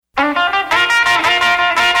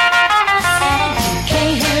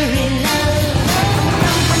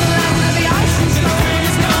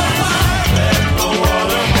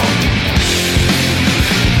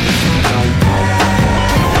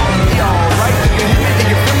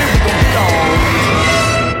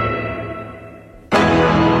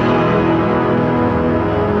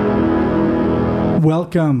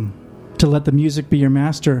Welcome to Let the Music Be Your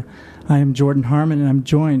Master. I am Jordan Harmon, and I'm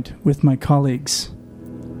joined with my colleagues.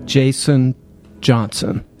 Jason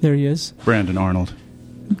Johnson. There he is. Brandon Arnold.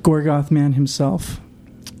 Gorgoth man himself.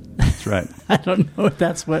 That's right. I don't know if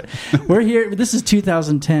that's what... We're here. This is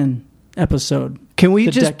 2010 episode. Can we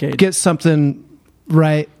just get something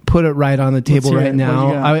right, put it right on the table right now?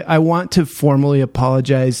 I want to formally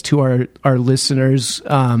apologize to our listeners.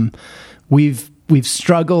 We've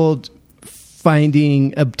struggled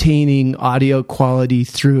obtaining audio quality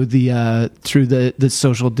through the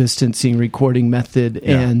social distancing recording method,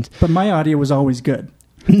 but my audio was always good.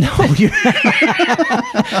 No,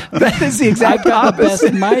 that is the exact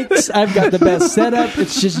opposite. I've got the best mics. I've got the best setup.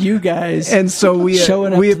 It's just you guys, and so we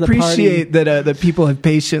appreciate that that people have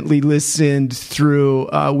patiently listened through.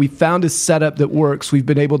 We found a setup that works. We've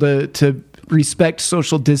been able to respect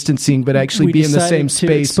social distancing, but actually be in the same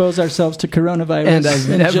space. Expose ourselves to coronavirus.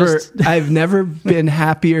 And I've never been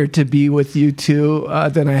happier to be with you two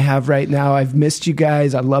than I have right now. I've missed you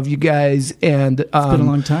guys. I love you guys. And it's been a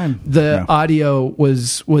long time. The audio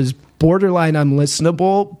was borderline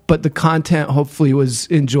unlistenable, but the content hopefully was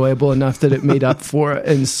enjoyable enough that it made up for it.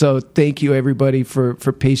 And so thank you everybody for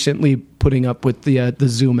patiently putting up with the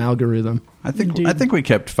Zoom algorithm. I think we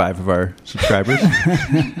kept 5 of our subscribers.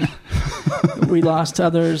 We lost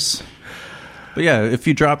others. But yeah, if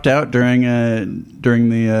you dropped out during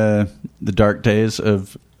the dark days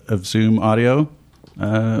of Zoom audio,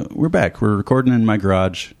 we're back. We're recording in my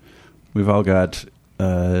garage. We've all got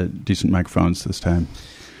decent microphones this time.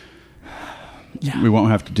 Yeah. We won't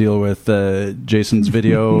have to deal with Jason's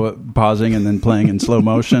video pausing and then playing in slow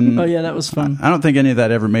motion. Oh yeah, that was fun. I don't think any of that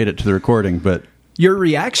ever made it to the recording, but your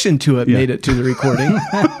reaction to it made it to the recording.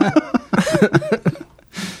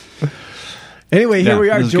 Anyway, here we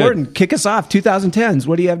are. Jordan, kick us off. 2010s.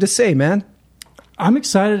 What do you have to say, man? I'm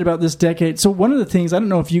excited about this decade. So one of the things, I don't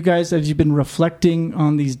know if you guys, as you've been reflecting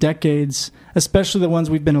on these decades, especially the ones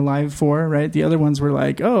we've been alive for, right? The other ones were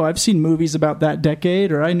like, oh, I've seen movies about that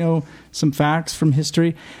decade, or I know some facts from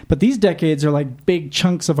history. But these decades are like big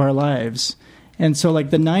chunks of our lives. And so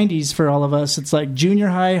like the 90s for all of us, it's like junior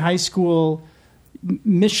high, high school,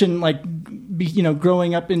 mission, like,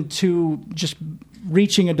 growing up into just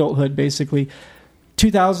reaching adulthood, basically.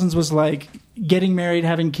 2000s was like getting married,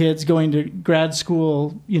 having kids, going to grad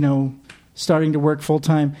school, starting to work full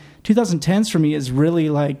time. 2010s for me is really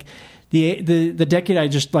like the decade I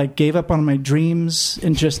just like gave up on my dreams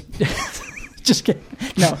and just it's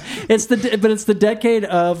the decade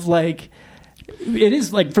of like, it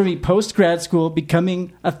is like for me post grad school,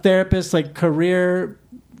 becoming a therapist, like career,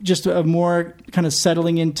 just a more kind of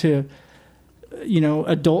settling into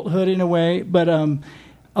adulthood in a way, but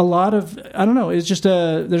a lot of, I don't know, it's just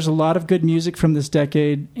there's a lot of good music from this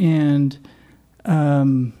decade, and I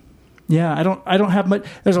don't have much.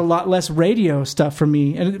 There's a lot less radio stuff for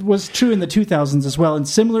me, and it was true in the 2000s as well. And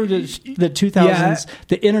similar to the 2000s,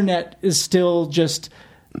 the internet is still just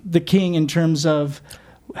the king in terms of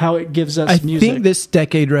how it gives us music. I think this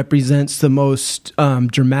decade represents the most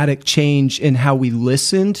dramatic change in how we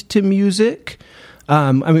listened to music.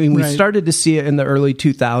 We started to see it in the early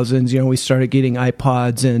 2000s. We started getting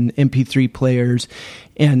iPods and MP3 players,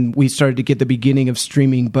 and we started to get the beginning of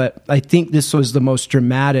streaming. But I think this was the most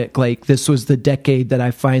dramatic. Like, this was the decade that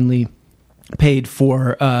I finally paid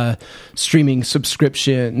for a streaming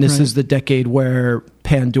subscription. This is the decade where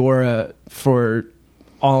Pandora, for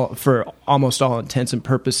almost all intents and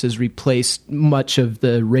purposes, replaced much of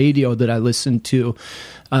the radio that I listened to.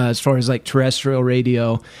 As far as like terrestrial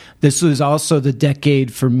radio, this was also the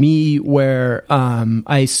decade for me where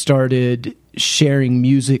I started sharing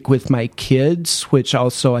music with my kids, which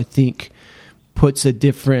also I think puts a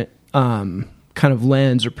different kind of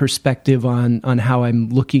lens or perspective on how I'm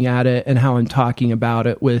looking at it and how I'm talking about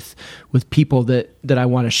it with people that I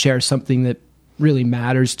want to share something that really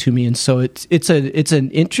matters to me. And so it's an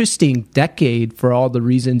interesting decade for all the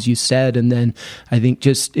reasons you said. And then I think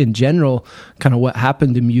just in general, kind of what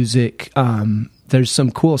happened to music, there's some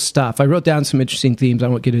cool stuff. I wrote down some interesting themes. I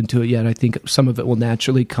won't get into it yet. I think some of it will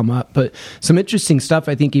naturally come up, but some interesting stuff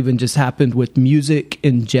I think even just happened with music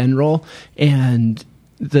in general, and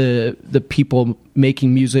the people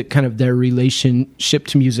making music, kind of their relationship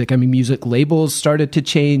to music. I mean, music labels started to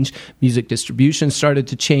change, music distribution started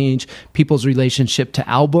to change, people's relationship to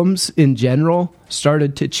albums in general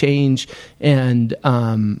started to change, and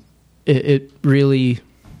it really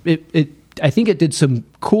I think it did some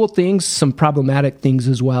cool things, some problematic things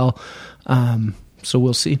as well. So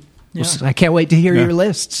we'll see. Yeah. I can't wait to hear your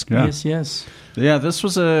lists. Yeah. Yes. Yeah, this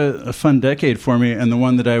was a fun decade for me, and the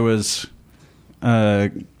one that I was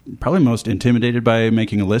probably most intimidated by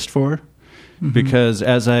making a list for. because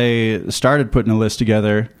as I started putting a list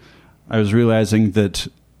together, I was realizing that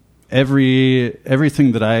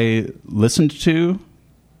everything that I listened to,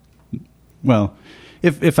 well,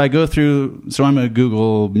 if I go through, so I'm a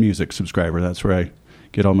Google Music subscriber. That's where I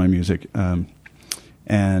get all my music.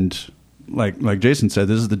 And like Jason said,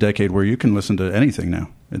 this is the decade where you can listen to anything now.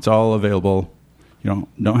 It's all available. You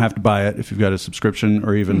don't have to buy it if you've got a subscription,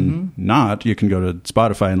 or even not. You can go to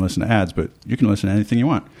Spotify and listen to ads, but you can listen to anything you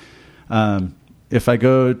want. If I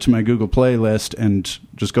go to my Google Play list and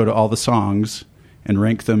just go to all the songs and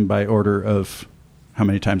rank them by order of how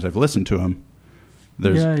many times I've listened to them,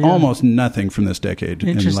 there's almost nothing from this decade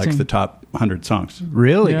in like the top 100 songs.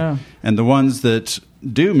 Really? Yeah. And the ones that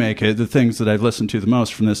do make it, the things that I've listened to the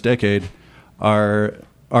most from this decade, are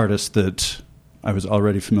artists that I was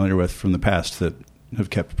already familiar with from the past that have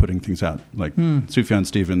kept putting things out, like Sufjan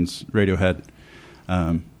Stevens, Radiohead.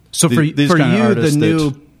 So for you, the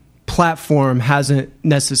new platform hasn't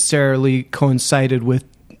necessarily coincided with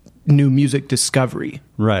new music discovery.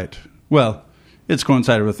 Right. Well, it's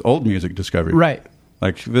coincided with old music discovery. Right.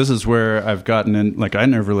 Like, this is where I've gotten in. Like, I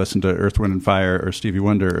never listened to Earth, Wind and Fire or Stevie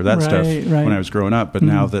Wonder or that stuff when I was growing up. But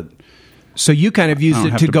now that... So you kind of used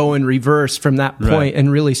it to go in reverse from that point and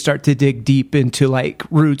really start to dig deep into like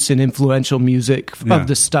roots and influential music of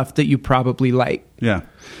the stuff that you probably like. Yeah.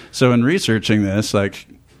 So in researching this, like,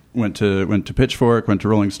 went to Pitchfork, went to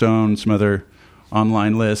Rolling Stone, some other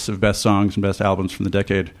online lists of best songs and best albums from the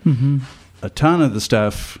decade. A ton of the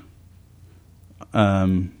stuff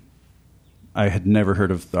I had never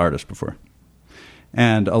heard of the artist before.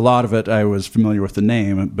 And a lot of it I was familiar with the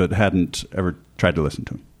name, but hadn't ever tried to listen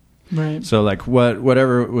to him. Right. So like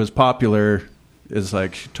whatever was popular is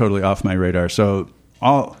like totally off my radar. So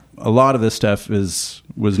a lot of this stuff was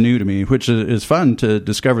new to me, which is fun to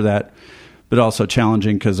discover that, but also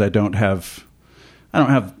challenging because I don't have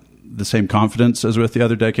the same confidence as with the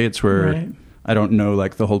other decades where I don't know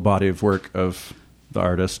like the whole body of work of the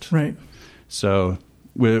artist. Right. So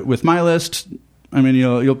with my list, I mean,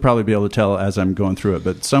 you'll probably be able to tell as I'm going through it,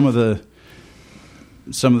 but some of the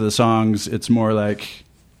songs, it's more like,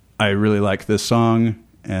 I really like this song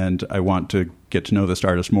and I want to get to know this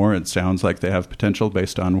artist more. It sounds like they have potential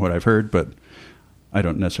based on what I've heard, but I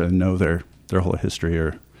don't necessarily know their whole history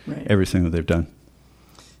or everything that they've done.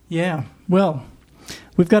 Yeah. Well,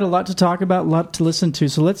 we've got a lot to talk about, a lot to listen to,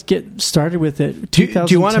 so let's get started with it. Do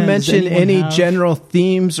you want to mention any general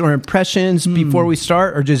themes or impressions before we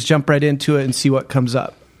start, or just jump right into it and see what comes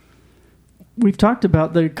up? We've talked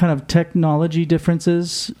about the kind of technology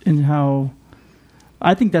differences and how...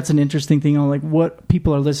 I think that's an interesting thing on like what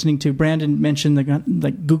people are listening to. Brandon mentioned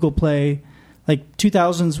like Google Play, like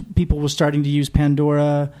 2000s people were starting to use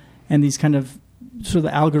Pandora, and these kind of sort of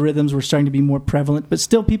algorithms were starting to be more prevalent, but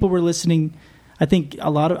still people were listening. I think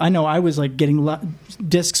I know I was like getting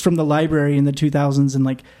discs from the library in the 2000s and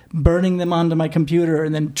like burning them onto my computer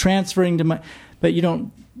and then transferring to but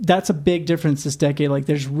that's a big difference this decade. Like,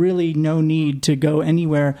 there's really no need to go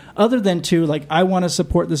anywhere other than to, like, I want to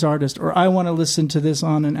support this artist or I want to listen to this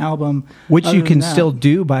on an album. Which you can still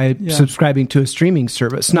do by subscribing to a streaming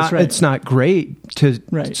service. It's not great to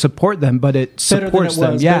support them, but it supports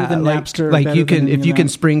them. Better than Napster, like you can, if you can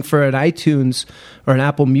spring for an iTunes or an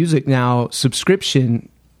Apple Music Now subscription,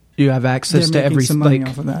 you have access to every money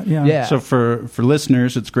off of that. Yeah. So for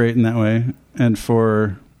listeners, it's great in that way, and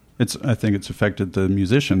I think it's affected the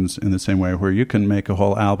musicians in the same way, where you can make a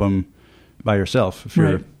whole album by yourself if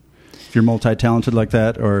you're multi-talented like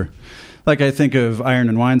that. Or like I think of Iron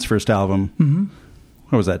and Wine's first album.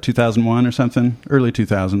 What was that, 2001 or something? Early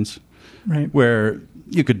 2000s. Right. Where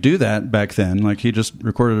you could do that back then. Like, he just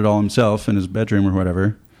recorded it all himself in his bedroom or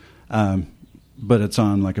whatever. But it's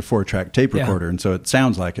on like a 4-track tape recorder, and so it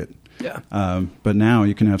sounds like it. Yeah. But now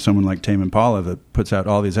you can have someone like Tame Impala that puts out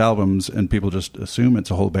all these albums, and people just assume it's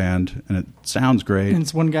a whole band, and it sounds great. And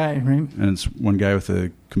it's one guy, right? And it's one guy with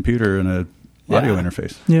a computer and a audio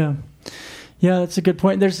interface. Yeah. Yeah, that's a good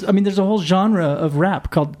point. There's a whole genre of rap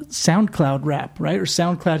called SoundCloud rap, right? Or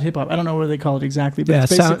SoundCloud hip hop. I don't know what they call it exactly, but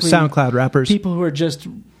it's basically SoundCloud rappers. People who are just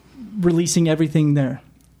releasing everything there.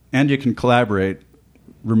 And you can collaborate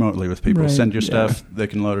remotely with people. Send your stuff, they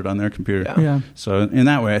can load it on their computer. Yeah. So in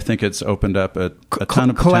that way, I think it's opened up a ton of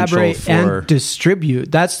potential collaborate for... and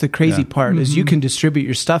distribute. That's the crazy part, is you can distribute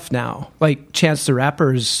your stuff now. Like Chance the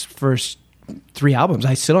Rapper's first 3 albums,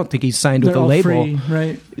 I still don't think he's signed with a label. Free,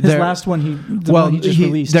 right? His last one, one he just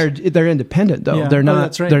released. They're independent though. Yeah. They're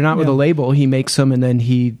not. They're not with a label. He makes them and then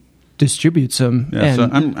he distributes them. Yeah. So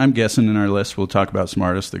I'm guessing in our list we'll talk about some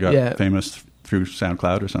artists that got famous through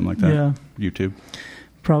SoundCloud or something like that. Yeah. YouTube.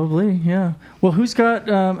 Probably, yeah. Well, who's got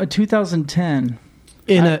a 2010?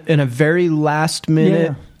 in a very last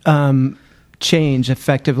minute change,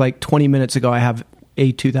 effective like 20 minutes ago. I have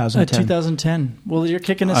a 2010. 2010. Well, you're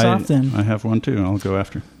kicking us off then. I have one too. I'll go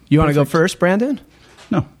after. You want to go first, Brandon?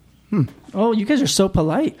 No. Oh, you guys are so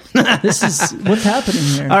polite. This is what's happening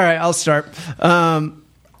here. All right, I'll start.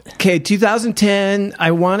 Okay, 2010.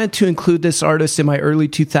 I wanted to include this artist in my early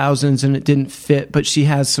 2000s, and it didn't fit, but she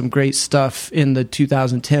has some great stuff in the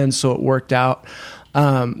 2010s, so it worked out.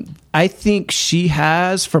 I think she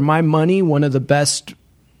has, for my money, one of the best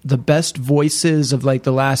voices of like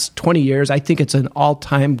the last 20 years. I think it's an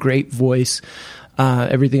all-time great voice.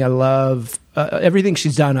 Everything I love, everything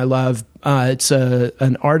she's done, I love. It's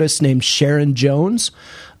an artist named Sharon Jones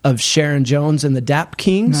of Sharon Jones and the Dap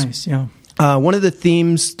Kings. Nice, yeah. One of the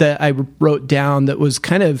themes that I wrote down that was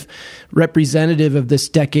kind of representative of this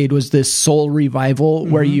decade was this soul revival,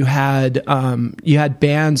 where you had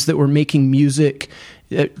bands that were making music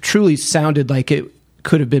that truly sounded like it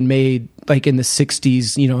could have been made like in the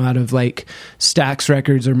 60s, out of like Stax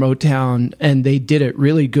Records or Motown, and they did it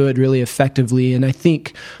really good, really effectively. And I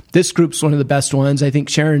think this group's one of the best ones. I think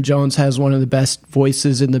Sharon Jones has one of the best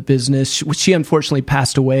voices in the business. She unfortunately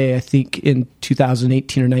passed away, I think, in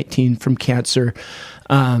 2018 or 19 from cancer.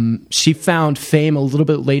 She found fame a little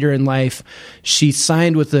bit later in life. She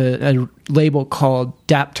signed with a label called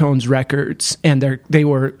Daptones Records, and they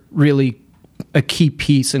were really a key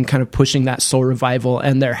piece in kind of pushing that soul revival.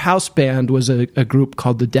 And their house band was a group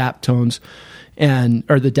called the Daptones,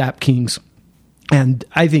 or the Dap Kings. And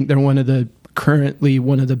I think they're currently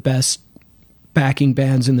one of the best backing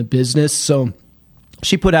bands in the business. So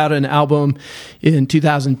she put out an album in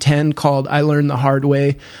 2010 called I Learned the Hard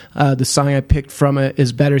Way. The song I picked from it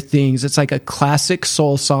is Better Things. It's like a classic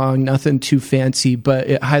soul song, nothing too fancy, but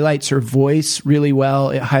it highlights her voice really well.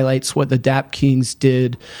 It highlights what the Dap Kings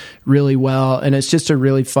did really well, and it's just a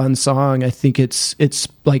really fun song. I think it's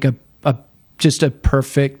like just a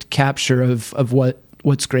perfect capture of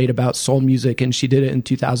what's great about soul music, and she did it in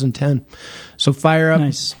 2010. So fire up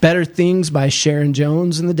Nice. Better Things by Sharon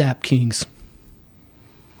Jones and the Dap Kings.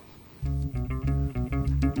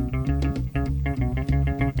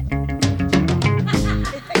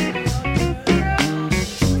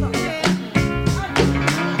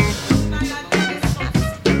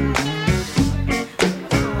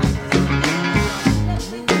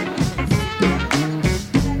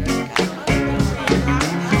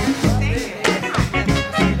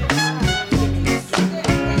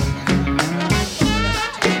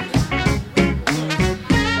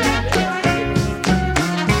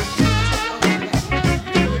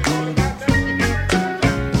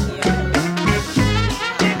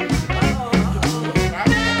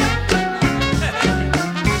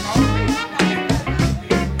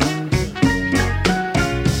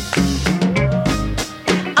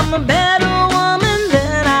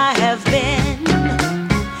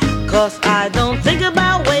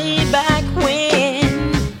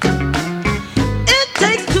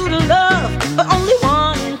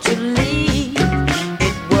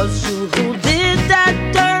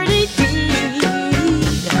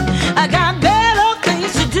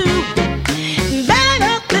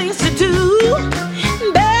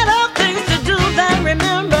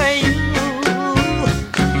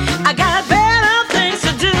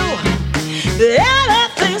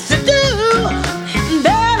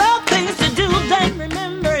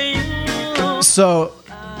 So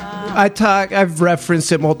I've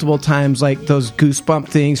referenced it multiple times, like those goosebump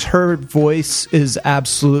things. Her voice is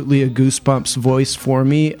absolutely a goosebumps voice for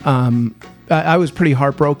me. I was pretty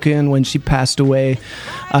heartbroken when she passed away.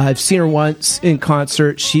 I've seen her once in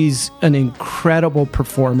concert. She's an incredible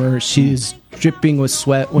performer. She's dripping with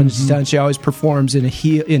sweat when she's done. She always performs in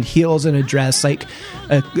heels and a dress, like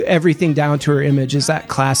everything down to her image is that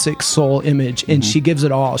classic soul image, and she gives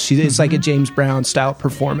it all. It's like a James Brown style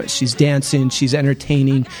performance. She's dancing, she's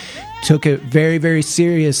entertaining, took it very, very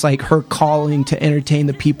serious, like her calling to entertain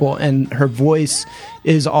the people, and her voice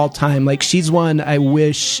is all time. Like, she's one I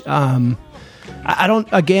wish I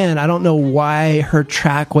don't know why her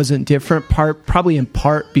track wasn't different, probably in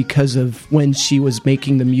part because of when she was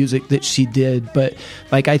making the music that she did, but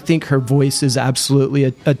like I think her voice is absolutely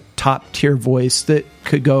a top tier voice that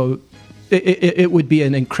could go, it would be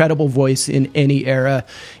an incredible voice in any era,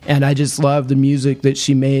 and I just love the music that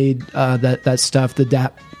she made, that stuff. The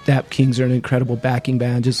Dap Kings are an incredible backing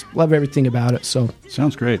band. Just love everything about it. So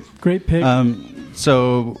sounds great. Great pick.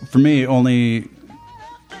 So for me, only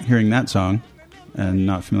hearing that song and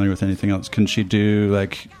not familiar with anything else, can she do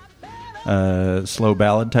like slow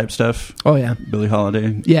ballad type stuff? Oh yeah, Billie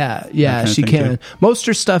Holiday. Yeah, she can. Too? Most of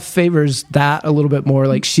her stuff favors that a little bit more.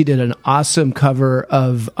 Like, she did an awesome cover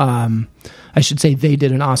of I should say they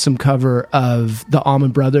did an awesome cover of the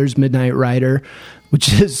Allman Brothers' Midnight Rider,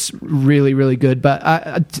 which is really, really good.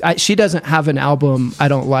 But she doesn't have an album I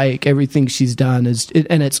don't like. Everything she's done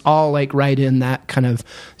and it's all like right in that kind of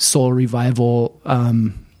soul revival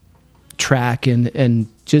track and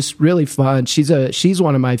just really fun. She's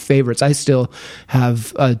one of my favorites. I still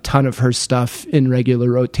have a ton of her stuff in regular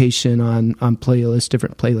rotation on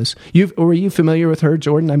different playlists. Were you familiar with her,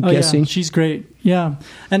 Jordan? I'm guessing. Yeah, she's great. Yeah,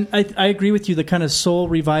 and I agree with you. The kind of soul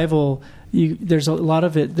revival. There's a lot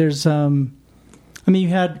of it. There's you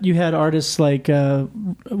had artists like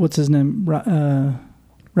what's his name,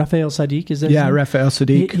 Raphael Saadiq. Is that? Yeah, Raphael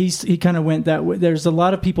Saadiq. He kind of went that way. There's a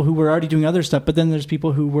lot of people who were already doing other stuff, but then there's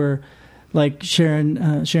people who were like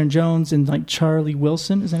Sharon Jones and like Charlie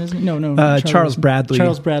Wilson. Is that his name? No. Charles Bradley.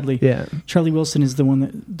 Charles Bradley. Yeah. Charlie Wilson is the one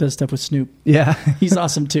that does stuff with Snoop. Yeah. He's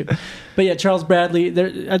awesome too. But yeah, Charles Bradley.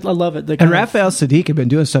 I love it. And Raphael Saadiq had been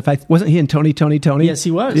doing stuff. Wasn't he in Tony? Yes,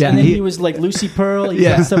 he was. Yeah, and then he was like Lucy Pearl. He's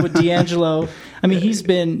done stuff with D'Angelo. I mean, he's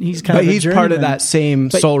part of that same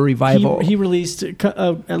soul revival. He released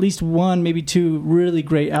at least one, maybe two really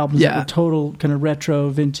great albums that were total kind of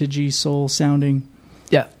retro, vintagey, soul sounding.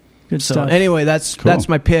 Yeah. Good stuff. Anyway, that's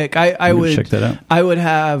my pick. I would check that out. I would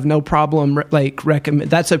have no problem recommend.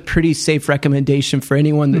 That's a pretty safe recommendation for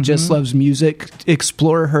anyone that just loves music.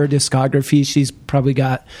 Explore her discography. She's probably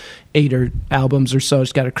got 8 albums or so.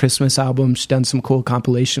 She's got a Christmas album. She's done some cool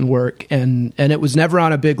compilation work, and it was never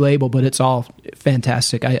on a big label, but it's all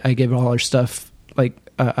fantastic. I give all her stuff like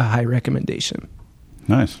a high recommendation.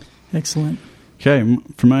 Nice, excellent. Okay,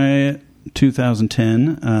 for my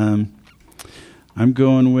 2010. I'm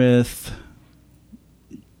going with,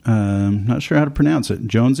 not sure how to pronounce it.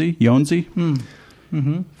 Jónsi?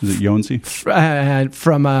 Is it Jónsi?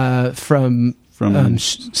 From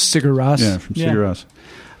Sigur Rós. Yeah, from Sigur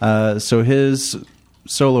Rós. So his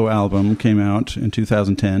solo album came out in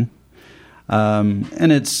 2010.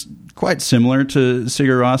 And it's quite similar to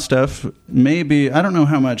Sigur Rós stuff. Maybe, I don't know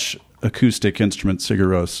how much acoustic instruments Sigur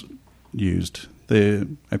Rós used. I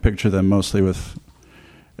picture them mostly with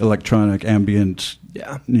electronic, ambient,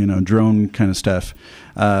 drone kind of stuff.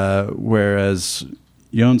 Whereas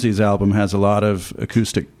Jónsi's album has a lot of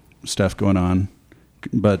acoustic stuff going on,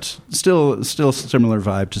 but still similar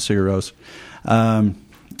vibe to Sigur Rós.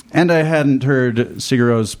 And I hadn't heard Sigur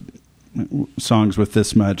Rós songs with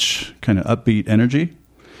this much kind of upbeat energy.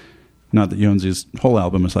 Not that Jónsi's whole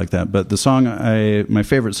album is like that, but the song my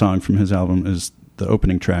favorite song from his album is the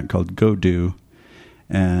opening track called Go Do.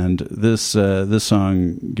 And this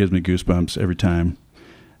song gives me goosebumps every time.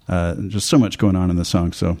 Just so much going on in this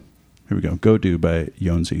song. So here we go. Go Do by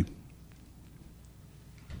Jónsi.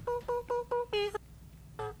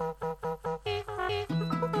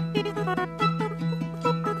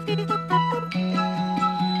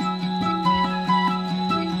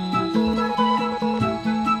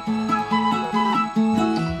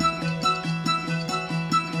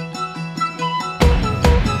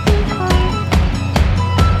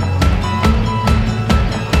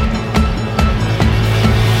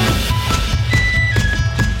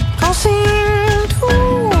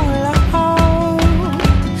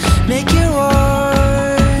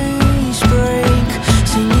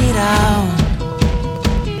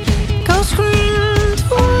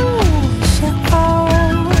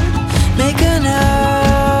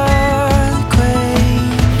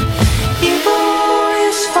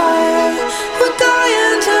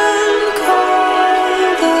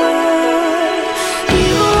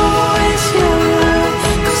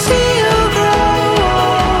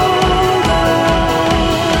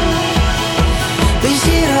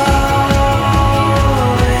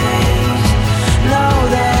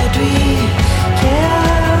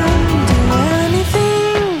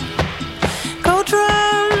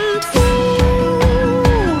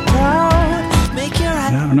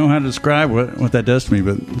 Describe what that does to me,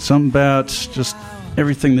 but something about just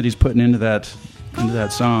everything that he's putting into that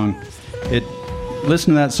song.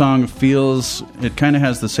 Listen to that song, it kind of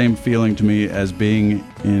has the same feeling to me as being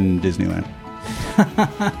in Disneyland.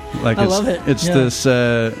 I love it. It's this,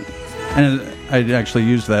 and I actually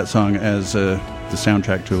used that song as the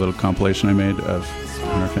soundtrack to a little compilation I made of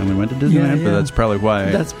when our family went to Disneyland. But that's probably why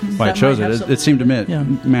I chose it. It seemed to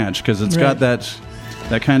match because it's got that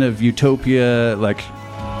kind of utopia, like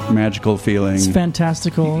magical feeling. It's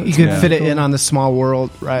fantastical. You can fit it in on the small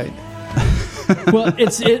world, right? Well,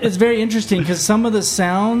 it's very interesting because some of the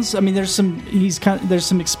sounds. I mean, there's some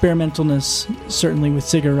experimentalness certainly with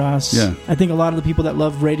Sigur Rós. Yeah. I think a lot of the people that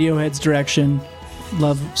love Radiohead's direction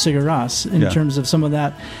love Sigur Rós in terms of some of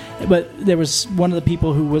that. but there was one of the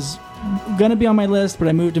people who was going to be on my list, but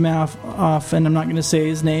I moved him off, and I'm not going to say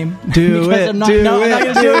his name. Do it.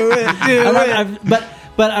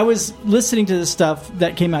 But I was listening to this stuff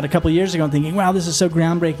that came out a couple of years ago and thinking, wow, this is so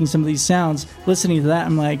groundbreaking, some of these sounds. Listening to that,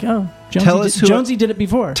 I'm like, oh, Jonesy did it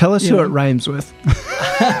before. Tell us who it rhymes with.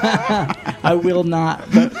 I will not.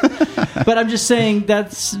 But I'm just saying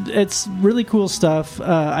it's really cool stuff.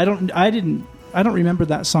 I don't remember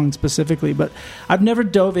that song specifically, but I've never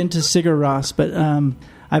dove into Sigur Rós, but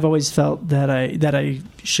I've always felt that I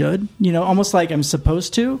should, almost like I'm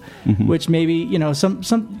supposed to, which maybe,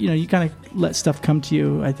 some you kind of let stuff come to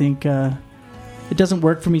you. I think it doesn't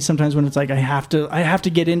work for me sometimes when it's like I have to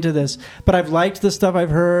get into this. But I've liked the stuff I've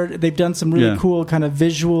heard. They've done some really cool kind of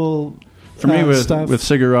visual for me with stuff. With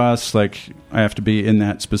Sigur Rós, like I have to be in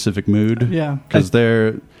that specific mood. Yeah, because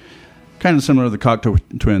they're kind of similar to the Cocteau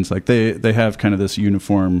Twins. Like they have kind of this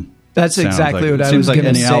uniform. That's sound. exactly like, what I was going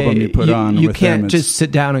to say. Any album you put on, you with can't them, just sit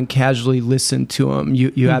down and casually listen to them.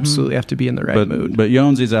 You absolutely have to be in the right mood. But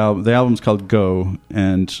Jónsi's album, the album's called Go,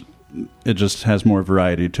 and it just has more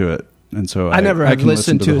variety to it. And so I never have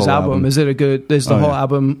listened to his album. Is it a good? Is the whole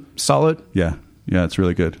album solid? Yeah, it's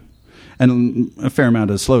really good, and a fair amount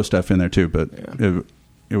of slow stuff in there too. But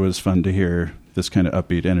it was fun to hear this kind of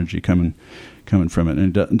upbeat energy coming from it,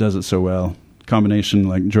 and it does it so well. Combination,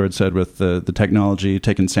 like George said, with the technology,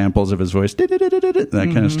 taking samples of his voice, that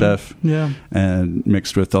kind of stuff, and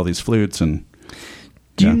mixed with all these flutes. And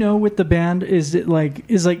do you know with the band, is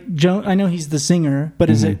Joe? I know he's the singer, but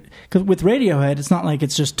is it, because with Radiohead, it's not like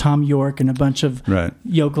it's just Tom York and a bunch of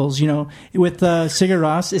yokels. With Sigur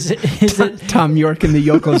Rós, is it Tom York and the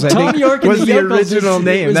Yokels? Tom York and was the original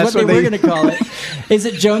name. That's what they were going to call it. Is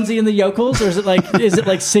it Jonesy and the Yokels, or is it like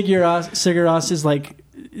Sigur Rós? Sigur Rós is like.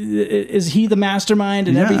 Is he the mastermind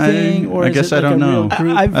and everything? Or I guess I don't know.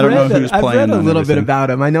 I've read a little bit about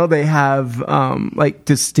him. I know they have like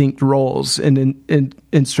distinct roles and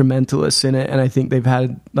instrumentalists in it, and I think they've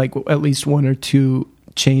had like at least one or two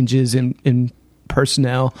changes in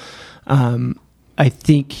personnel. I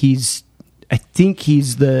think he's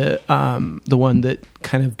the one that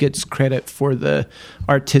kind of gets credit for the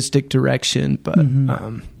artistic direction, but.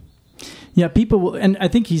 Yeah, people will, and I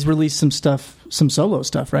think he's released some solo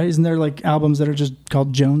stuff, right? Isn't there like albums that are just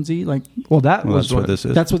called Jonesy? Like, that's what this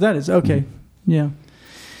is. That's what that is. Okay, yeah.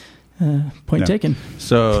 Point taken.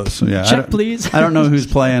 So yeah. Check, please. I don't know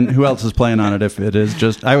who else is playing on it. If it is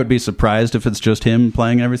just, I would be surprised if it's just him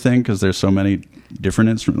playing everything, because there's so many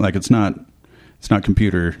different instruments. Like it's not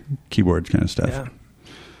computer keyboards kind of stuff. Yeah.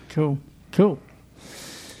 Cool.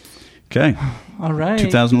 Okay. All right.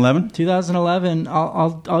 2011.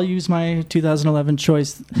 I'll use my 2011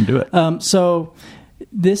 choice. Do it. So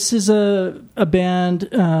this is a band.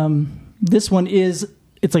 This one it's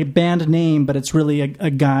like a band name, but it's really a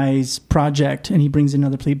guy's project, and he brings in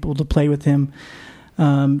other people to play with him,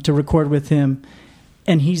 to record with him.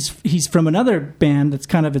 And he's from another band that's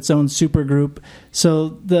kind of its own super group.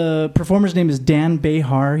 So the performer's name is Dan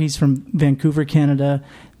Behar. He's from Vancouver, Canada.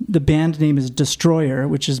 The band name is Destroyer,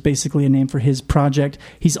 which is basically a name for his project.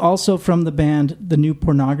 He's also from the band The New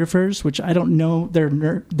Pornographers, which I don't know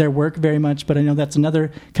their work very much, but I know that's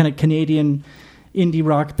another kind of Canadian indie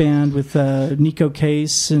rock band with Nico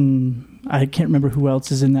Case, and I can't remember who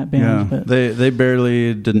else is in that band. Yeah, but they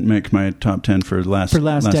barely didn't make my top 10 for last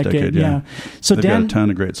decade. Yeah. So they've got a ton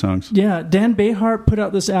of great songs. Yeah, Dan Behar put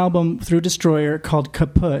out this album through Destroyer called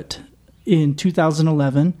Kaput in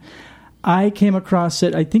 2011. I came across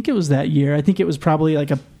it, I think it was that year. I think it was probably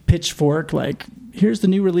like a pitchfork, like, here's the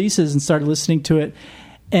new releases, and started listening to it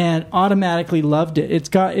and automatically loved it.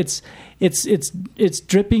 It's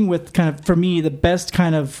dripping with kind of, for me, the best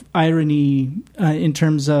kind of irony in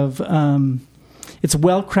terms of it's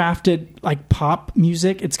well crafted, like pop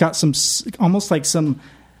music. It's got some almost like some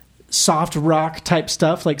soft rock type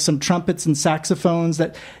stuff, like some trumpets and saxophones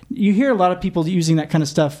that you hear a lot of people using that kind of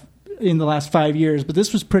stuff in the last 5 years, but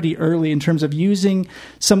this was pretty early in terms of using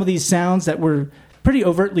some of these sounds that were pretty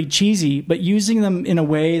overtly cheesy, but using them in a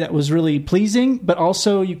way that was really pleasing, but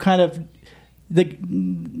also you kind of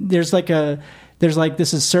there's like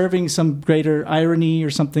this is serving some greater irony or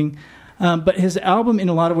something. But his album in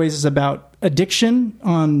a lot of ways is about addiction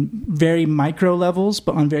on very micro levels,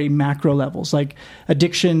 but on very macro levels, like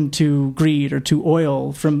addiction to greed or to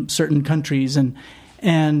oil from certain countries, and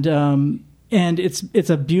it's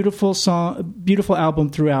a beautiful song, beautiful album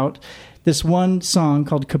throughout. This one song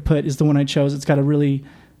called Kaput is the one I chose. It's got a really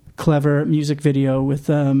clever music video with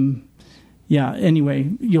anyway,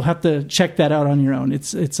 you'll have to check that out on your own.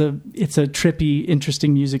 It's a trippy,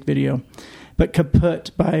 interesting music video. But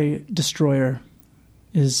Kaput by Destroyer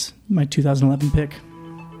is my 2011 pick.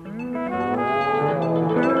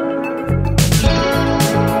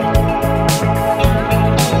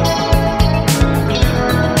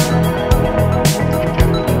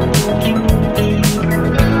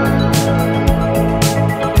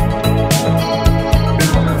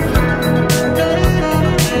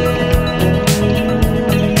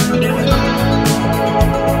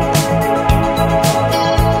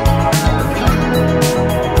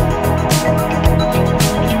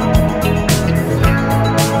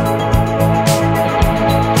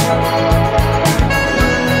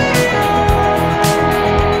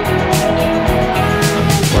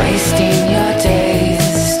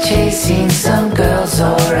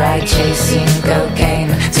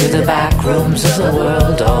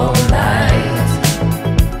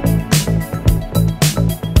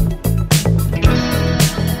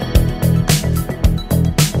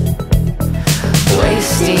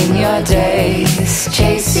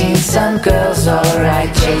 girls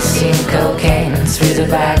alright, chasing cocaine through the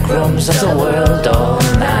back rooms of the world all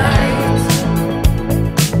night.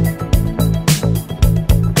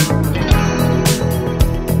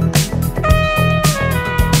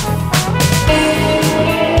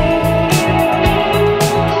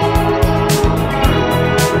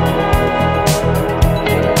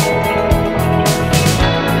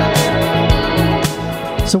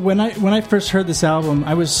 So when I first heard this album,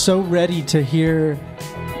 I was so ready to hear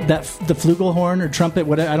that the flugelhorn or trumpet,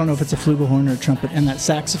 I don't know if it's a flugelhorn or a trumpet, and that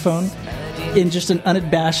saxophone in just an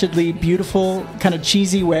unabashedly beautiful, kind of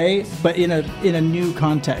cheesy way, but in a new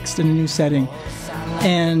context, in a new setting.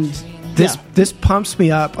 And this pumps me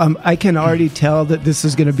up. I can already tell that this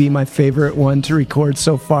is going to be my favorite one to record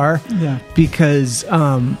so far. Yeah, because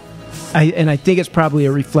I think it's probably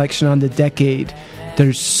a reflection on the decade.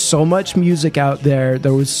 There's so much music out there.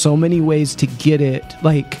 There was so many ways to get it.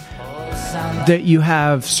 Like that, you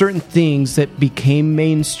have certain things that became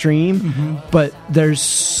mainstream, but there's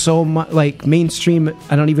so much like mainstream.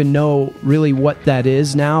 I don't even know really what that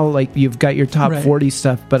is now. Like you've got your top 40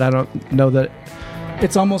 stuff, but I don't know that.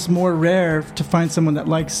 It's almost more rare to find someone that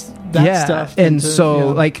likes that stuff. And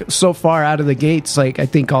like so far out of the gates, like I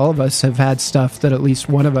think all of us have had stuff that at least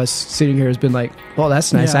one of us sitting here has been like, well,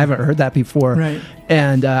 that's nice. I haven't heard that before. Right.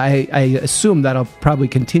 And I assume that'll probably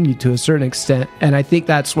continue to a certain extent. And I think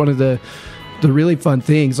that's one of the really fun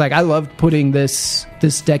things. Like I love putting this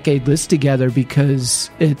decade list together because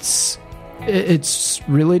it's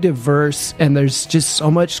really diverse, and there's just so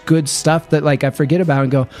much good stuff that like I forget about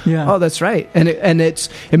and go, oh, that's right. And it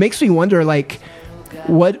makes me wonder, like,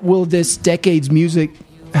 what will this decade's music,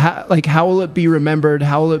 how will it be remembered?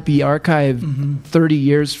 How will it be archived 30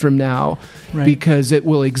 years from now? Right. Because it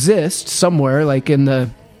will exist somewhere, like in the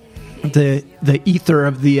ether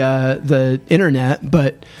of the internet,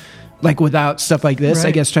 but like without stuff like this, I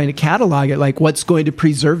guess trying to catalog it, like what's going to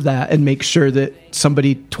preserve that and make sure that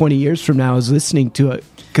somebody 20 years from now is listening to it.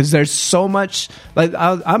 Because there's so much, like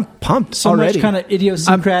I'm pumped so already. Much kind of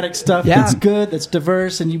idiosyncratic stuff that's good, that's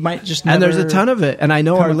diverse, and you might just never. And there's a ton of it, and I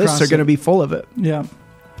know our lists are going to be full of it. Yeah.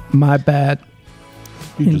 My bad.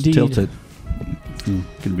 You just tilted. Going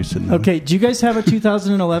to be sitting there. Okay, do you guys have a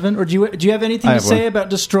 2011, or do you have anything to say about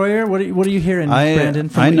Destroyer? What are you hearing, Brandon?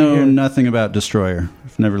 I know nothing about Destroyer.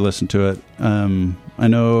 I've never listened to it. I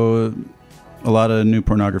know a lot of New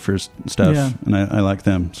Pornographers stuff, and I like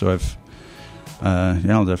them. So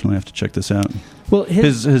I'll definitely have to check this out. Well,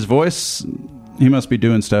 his voice, he must be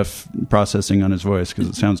doing stuff, processing on his voice because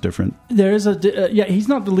it sounds different. There is he's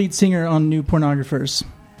not the lead singer on New Pornographers.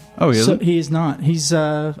 Oh, he isn't? So he is not. He's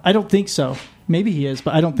I don't think so. Maybe he is,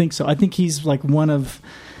 but I don't think so. I think he's like one of.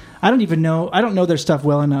 I don't even know. I don't know their stuff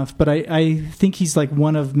well enough, but I think he's like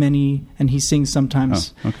one of many, and he sings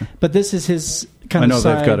sometimes. Oh, okay. But this is his kind of side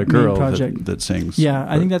I know they've got a girl project that sings. Yeah,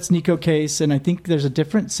 I think that's Nico Case, and I think there's a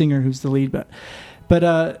different singer who's the lead. But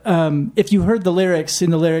if you heard the lyrics at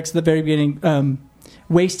the very beginning,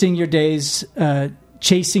 wasting your days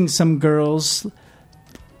chasing some girls.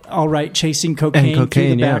 All right, chasing cocaine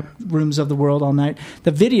through the back rooms of the world all night.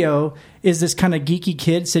 The video is this kind of geeky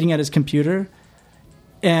kid sitting at his computer,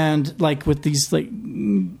 and like with these like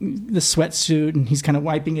the sweatsuit, and he's kind of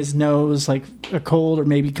wiping his nose like a cold or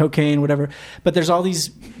maybe cocaine, whatever. But there's all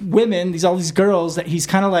these women, all these girls that he's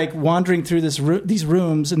kind of like wandering through these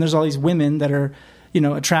rooms, and there's all these women that are,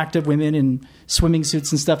 attractive women in swimming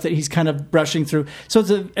suits and stuff that he's kind of brushing through. So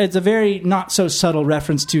it's a very not so subtle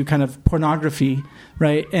reference to kind of pornography,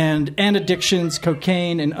 right? And addictions,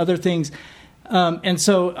 cocaine, and other things. And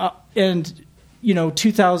so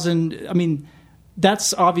 2000. I mean,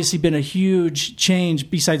 that's obviously been a huge change.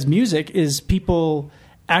 Besides music, is people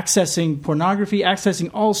accessing pornography, accessing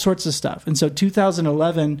all sorts of stuff. And so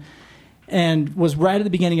 2011. And was right at the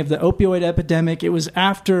beginning of the opioid epidemic. It was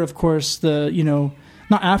after, of course, not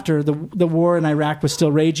after the war in Iraq was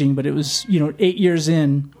still raging, but it was 8 years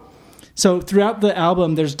in. So throughout the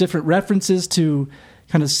album, there's different references to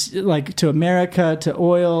kind of like to America, to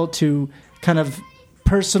oil, to kind of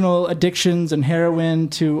personal addictions and heroin,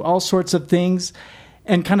 to all sorts of things,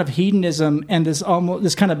 and kind of hedonism and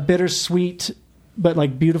this kind of bittersweet but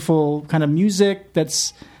like beautiful kind of music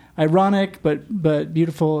that's ironic but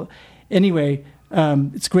beautiful. Anyway,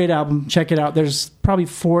 it's a great album. Check it out. There's probably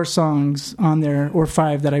 4 songs on there, or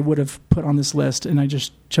 5 that I would have put on this list, and I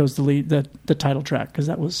just chose the title track because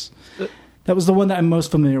that was the one that I'm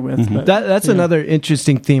most familiar with. Mm-hmm. But, that's another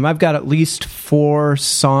interesting theme. I've got at least 4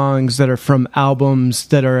 songs that are from albums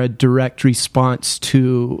that are a direct response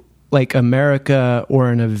to like America or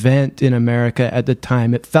an event in America at the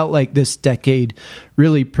time. It felt like this decade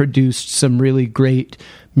really produced some really great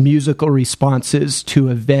musical responses to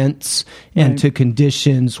events and to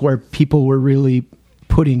conditions where people were really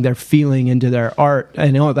putting their feeling into their art.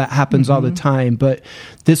 I know that happens all the time, but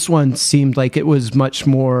this one seemed like it was much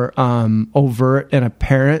more overt and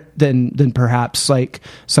apparent than perhaps like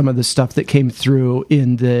some of the stuff that came through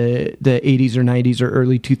in the 80s or 90s or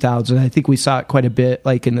early 2000s. I think we saw it quite a bit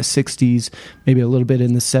like in the 60s, maybe a little bit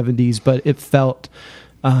in the 70s, but it felt,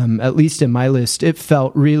 at least in my list, it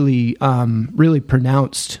felt really, really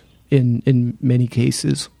pronounced in many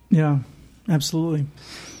cases. Yeah, absolutely.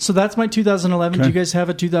 So that's my 2011. Okay. Do you guys have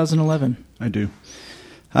a 2011? I do.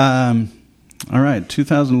 All right,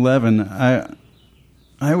 2011.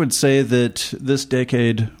 I would say that this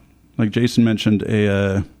decade, like Jason mentioned,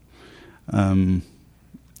 a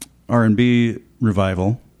R&B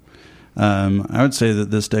revival. I would say that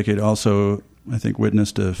this decade also, I think,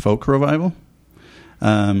 witnessed a folk revival,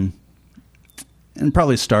 and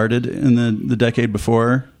probably started in the decade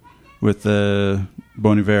before with the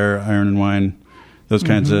Bon Iver, Iron and Wine. Those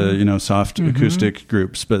kinds of, soft acoustic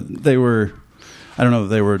groups, but I don't know if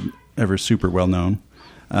they were ever super well known.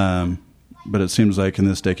 But it seems like in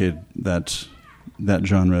this decade that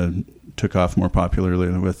genre took off more popularly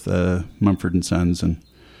with Mumford & Sons and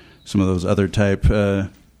some of those other type,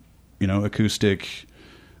 acoustic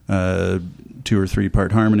 2 or 3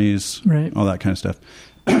 part harmonies, right, all that kind of stuff.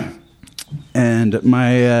 And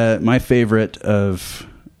my favorite of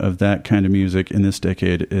that kind of music in this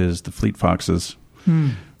decade is the Fleet Foxes.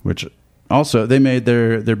 Which also they made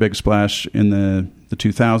their big splash in the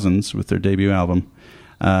 2000s with their debut album.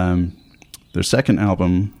 Their second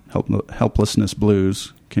album, Helplessness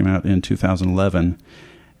Blues, came out in 2011,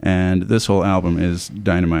 and this whole album is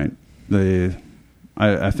dynamite.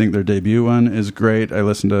 I think their debut one is great. I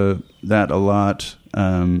listened to that a lot,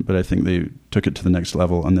 but I think they took it to the next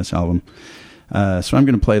level on this album. So I'm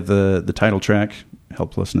going to play the title track,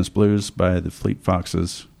 Helplessness Blues by the Fleet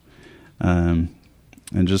Foxes.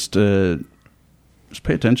 And just pay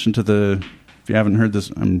attention to if you haven't heard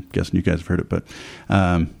this, I'm guessing you guys have heard it, but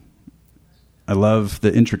I love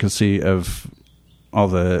the intricacy of all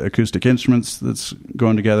the acoustic instruments that's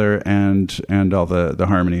going together and all the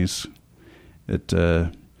harmonies. It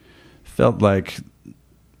felt like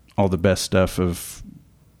all the best stuff of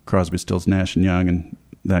Crosby, Stills, Nash and Young and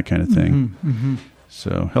that kind of thing.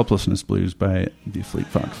 So Helplessness Blues by the Fleet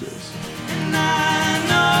Foxes.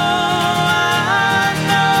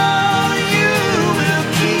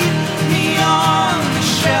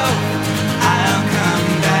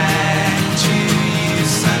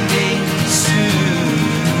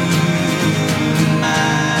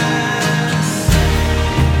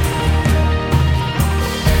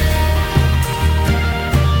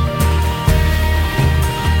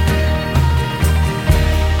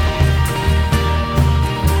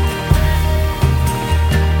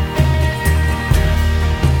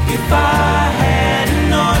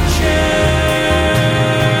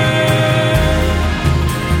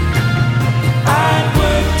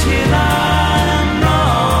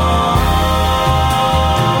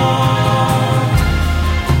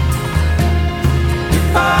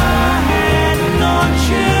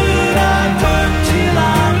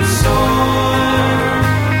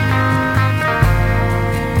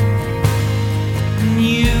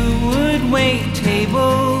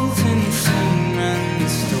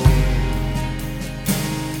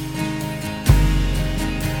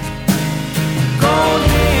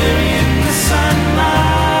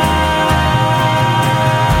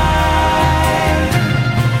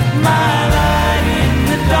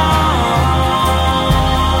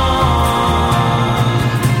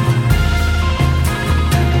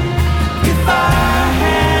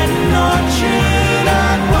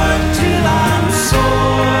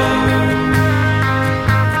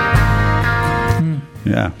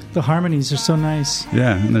 The harmonies are so nice.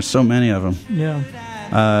 Yeah, and there's so many of them. Yeah.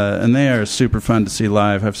 And they are super fun to see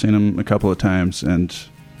live. I've seen them a couple of times, and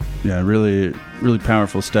yeah, really, really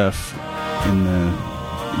powerful stuff even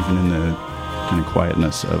in the kind of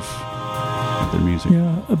quietness of their music.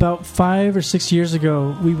 Yeah, about 5 or 6 years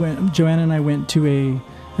ago, Joanna and I went to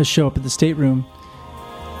a show up at the State Room.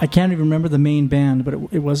 I can't even remember the main band, but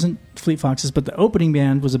it wasn't Fleet Foxes, but the opening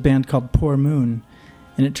band was a band called Poor Moon,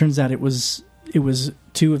 and it turns out it was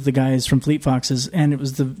 2 of the guys from Fleet Foxes, and it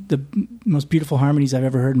was the most beautiful harmonies I've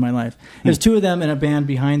ever heard in my life. There's 2 of them and a band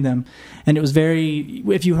behind them, and it was very,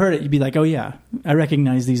 if you heard it, you'd be like, oh yeah, I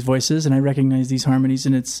recognize these voices and I recognize these harmonies,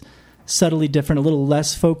 and it's subtly different, a little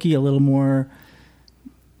less folky, a little more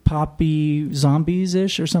poppy,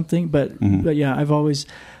 zombies-ish or something, but yeah, I've always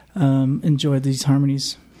enjoyed these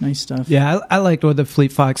harmonies. Nice stuff. Yeah, I liked what the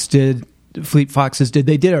Fleet Foxes did.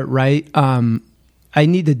 They did it right. I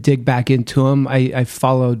need to dig back into them. I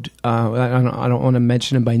followed. I don't want to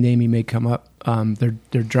mention him by name. He may come up.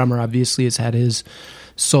 Their drummer obviously has had his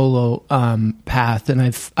solo path, and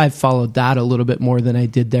I've followed that a little bit more than I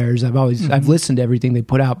did theirs. I've listened to everything they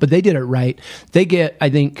put out, but they did it right. I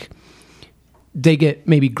think they get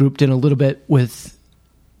maybe grouped in a little bit with.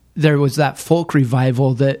 There was that folk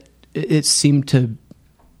revival that it seemed to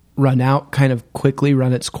run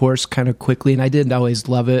its course kind of quickly, and I didn't always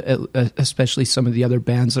love it, especially some of the other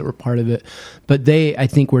bands that were part of it. But they, I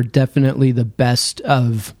think, were definitely the best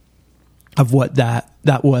of what that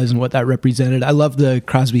was and what that represented. I love the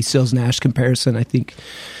Crosby, Stills, Nash comparison. I think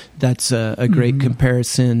that's a great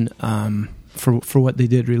comparison for what they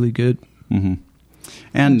did really good. Mm-hmm.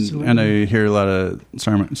 And I hear a lot of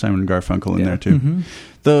Simon and Garfunkel in there too.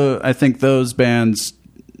 Though I think those bands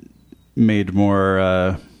made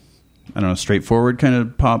more straightforward kind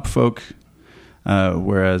of pop folk,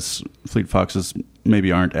 whereas Fleet Foxes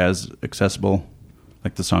maybe aren't as accessible.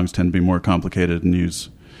 Like the songs tend to be more complicated and use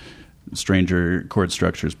stranger chord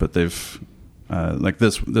structures, but they've like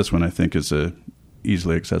this one I think is a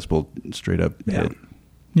easily accessible straight up hit.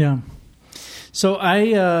 Yeah. So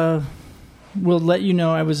I will let you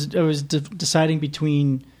know I was deciding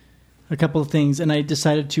between a couple of things, and I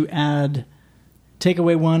decided to take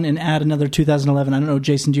away one and add another 2011. I don't know,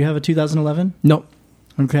 Jason, do you have a 2011? Nope.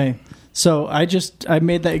 Okay. So I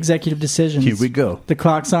made that executive decision. Here we go. The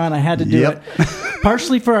clock's on. I had to do it.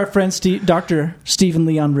 Partially for our friend Dr. Stephen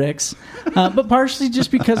Leon Ricks, but partially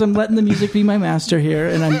just because I'm letting the music be my master here,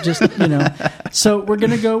 and I'm just, So we're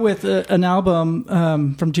going to go with an album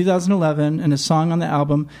from 2011 and a song on the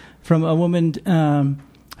album from a woman. Her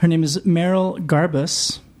name is Meryl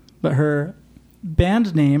Garbus, but her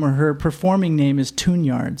band name or her performing name is Tune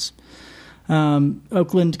Yards.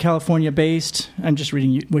 Oakland, California based. I'm just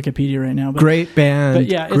reading Wikipedia right now. Great band,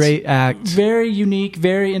 but great act. Very unique,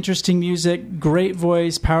 very interesting music, great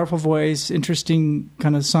voice, powerful voice, interesting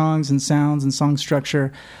kind of songs and sounds and song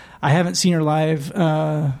structure. I haven't seen her live.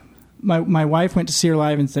 My wife went to see her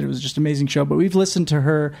live and said it was just an amazing show, but we've listened to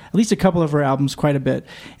her, at least a couple of her albums, quite a bit.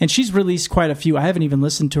 And she's released quite a few. I haven't even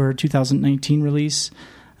listened to her 2019 release.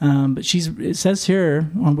 But it says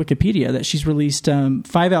here on Wikipedia that she's released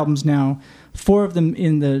 5 albums now, 4 of them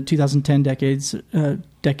in the 2010 the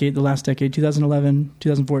last decade, 2011,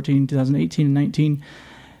 2014, 2018, and 19.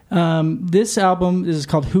 This album is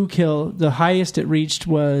called Who Kill. The highest it reached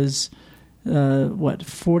was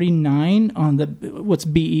 49 on what's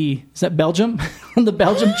BE? Is that Belgium? On the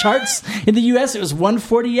Belgium charts. In the US it was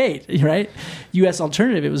 148, right? US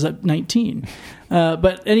alternative, it was at 19.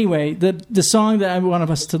 But anyway, the song that I want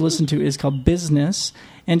us to listen to is called Business,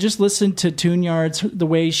 and just listen to Tune Yards, the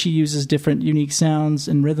way she uses different unique sounds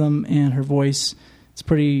and rhythm and her voice. It's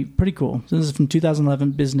pretty cool. So this is from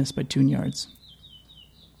 2011, Business by Tune Yards.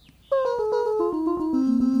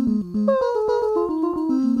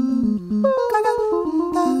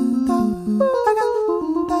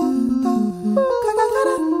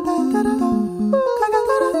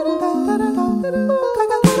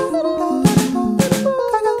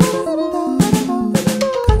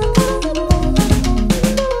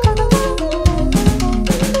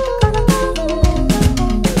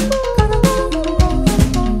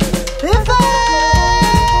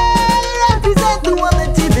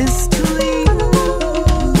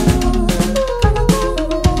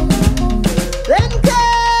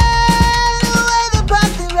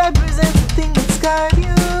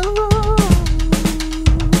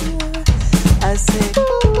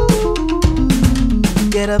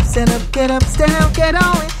 Get up, stand up, get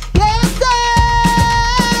on it. Yes,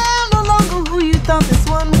 I'm no longer who you thought this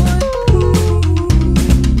one would be.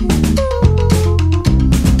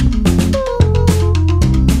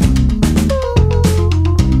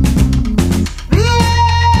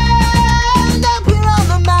 And up here on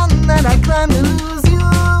the mountain that I climbed to lose you.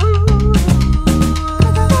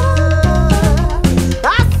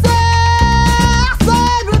 I said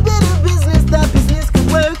we did a business that business could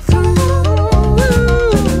work through.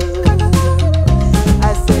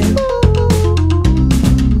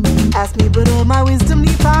 Ask me, but all my wisdom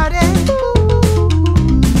departed.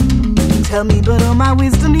 Tell me, but all my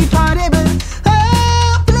wisdom departed. But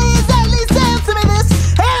oh, please at least answer me this.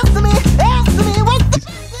 Answer me. What's the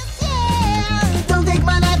business? Yeah. Don't take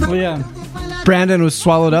my life. Well, yeah. Brandon was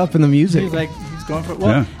swallowed up in the music. He's going for it.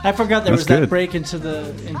 Well, yeah. I forgot there was that break into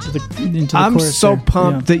the I'm chorus so there.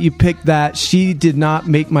 pumped that you picked that. She did not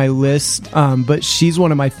make my list, but she's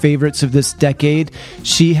one of my favorites of this decade.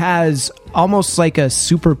 She has almost like a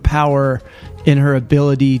superpower in her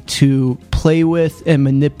ability to play with and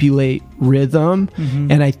manipulate rhythm.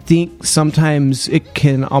 And I think sometimes it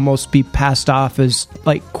can almost be passed off as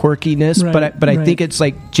like quirkiness, Right, but I right. think it's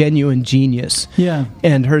like genuine genius. Yeah.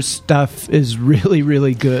 And her stuff is really,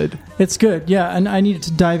 really good. It's good, yeah, and I needed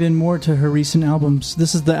to dive in more to her recent albums.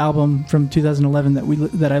 This is the album from 2011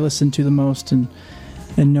 that I listened to the most and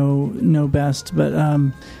know best. But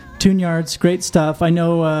Tune Yards, great stuff. I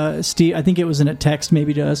know Steve. I think it was in a text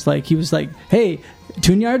maybe to us. Like he was like, "Hey,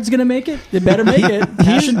 Tune Yard's gonna make it. It better make it."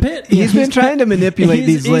 Passion Pit. He's been trying to manipulate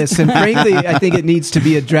these lists, and frankly, I think it needs to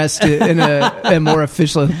be addressed in a more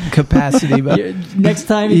official capacity. But next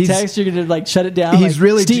time he texts, you're gonna like shut it down. He's like,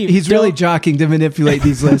 really Steve, he's really don't- jockeying to manipulate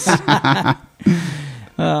these lists.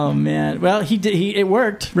 Oh man! Well, he did. It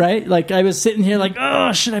worked, right? Like I was sitting here, like,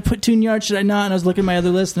 oh, should I put Tune Yard? Should I not? And I was looking at my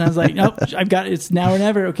other list, and I was like, nope, I've got it. It's now or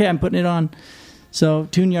never. Okay, I'm putting it on. So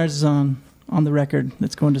Tune Yards is on the record.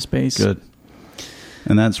 It's going to space. Good.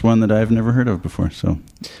 And that's one that I've never heard of before. So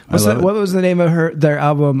What was the name of their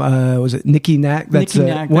album? Was it Nicky Knack? That's Nicky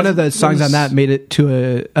Knack. one of the That songs was- on that made it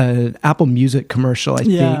to a Apple Music commercial. I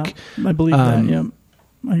Yeah, think. I believe that. Yeah,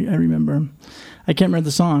 I remember. I can't remember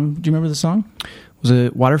the song. Do you remember the song? Was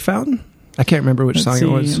it Water Fountain? I can't remember which Let's song see. it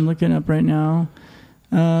was. I'm looking up right now.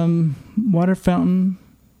 Water Fountain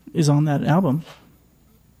is on that album.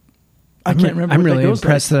 I can't remember. I'm what really that goes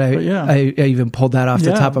impressed like, that but yeah. I even pulled that off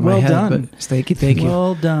the Yeah, top of my well head. done. But thank you.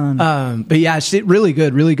 Well done. But yeah,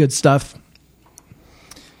 really good stuff.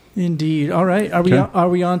 Indeed. All right. Are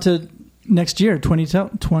we on to next year,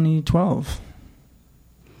 2012?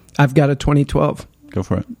 I've got a 2012. Go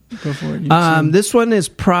for it. Go for it. This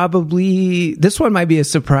one might be a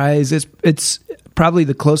surprise. It's probably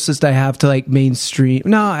the closest I have to like mainstream.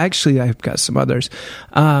 No, actually, I've got some others.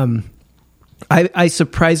 I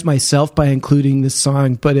surprised myself by including this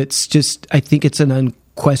song, but it's just, I think it's an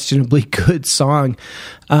unquestionably good song.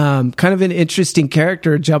 Kind of an interesting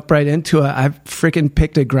character. Jump right into it. I freaking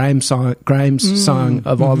picked a Grimes song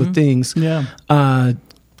of all the things. Yeah. Kind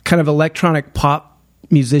of electronic pop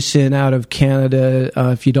musician out of Canada.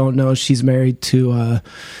 If you don't know, she's married to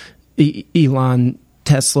Elon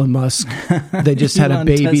Tesla Musk. They just had a Elon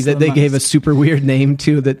baby Tesla that they gave a Musk. super weird name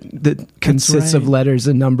to that consists of right. letters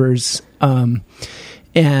and numbers. And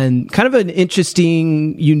kind of an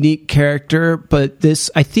interesting, unique character. But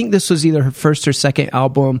I think this was either her first or second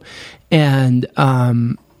album, and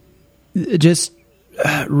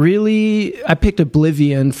really, I picked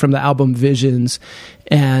Oblivion from the album Visions,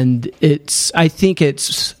 and I think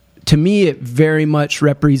to me, it very much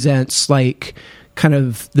represents like kind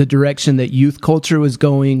of the direction that youth culture was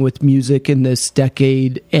going with music in this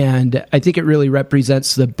decade. And I think it really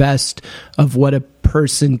represents the best of what a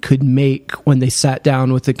person could make when they sat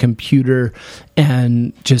down with a computer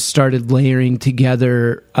and just started layering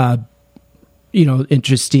together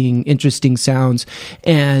interesting sounds.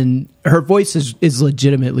 And her voice is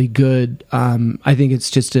legitimately good. I think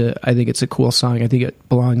it's a cool song. I think it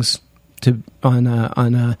belongs on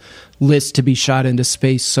a list to be shot into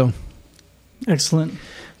space. So Excellent.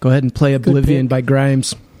 go ahead and play Oblivion pick. by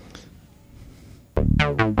Grimes.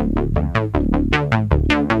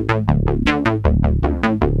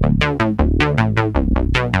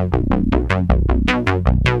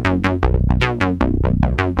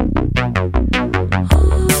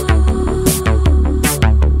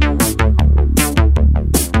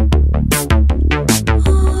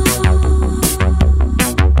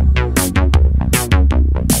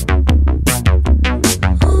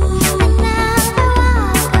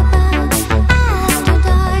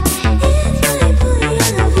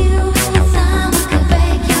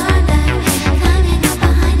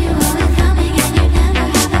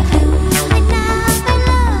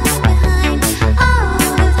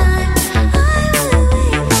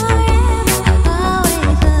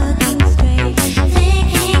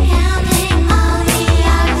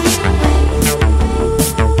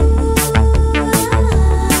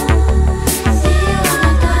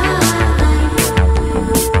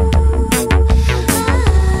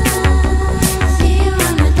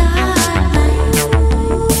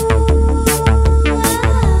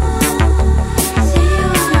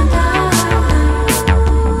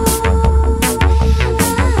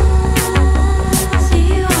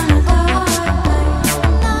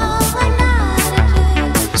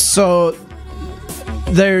 So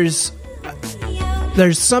there's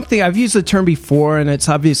something, I've used the term before, and it's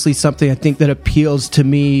obviously something I think that appeals to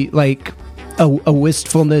me, like a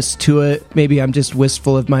wistfulness to it. Maybe I'm just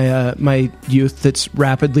wistful of my youth that's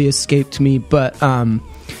rapidly escaped me, but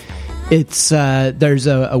it's there's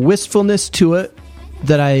a wistfulness to it,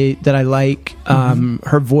 that I like.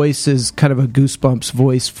 Her voice is kind of a Goosebumps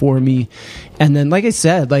voice for me. And then, like I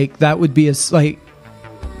said, like that would be like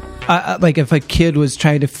if a kid was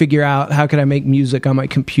trying to figure out how could I make music on my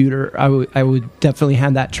computer, I would definitely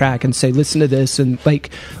hand that track and say, listen to this, and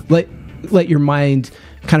like let your mind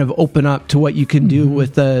kind of open up to what you can do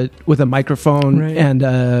with a microphone and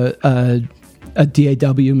a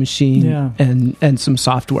DAW machine and some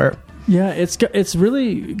software. Yeah, it's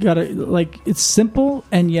really got it's simple,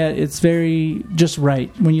 and yet it's very just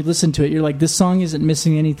right. When you listen to it, you're like, this song isn't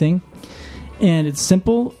missing anything, and it's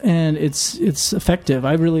simple and it's effective.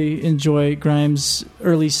 I really enjoy Grimes'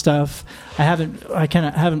 early stuff. I kind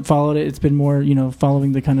of haven't followed it. It's been more,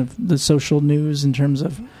 following the kind of the social news in terms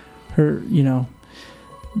of her,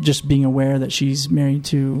 just being aware that she's married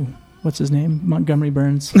to, what's his name? Montgomery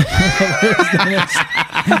Burns. She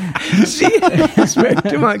is married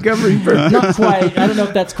to Montgomery Burns. Not quite. I don't know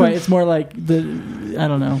if that's quite. It's more like I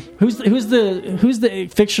don't know. Who's the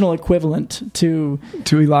fictional equivalent to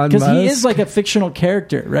Elon Musk? Because he is like a fictional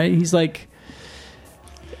character, right? He's like,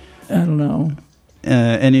 I don't know.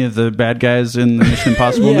 Any of the bad guys in the Mission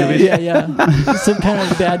Impossible movies? Yeah. Some kind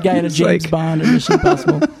of bad guy in a James Bond or Mission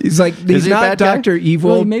Impossible. He's not Dr.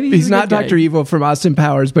 Evil. Well, maybe he's not Dr. Evil from Austin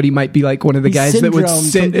Powers, but he might be like one of the guys that would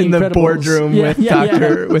sit in the boardroom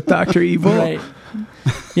with Dr. Evil. Right.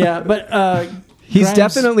 Yeah, but he's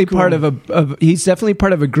definitely part of a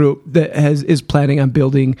group that is planning on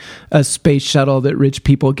building a space shuttle that rich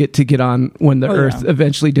people get on when the Earth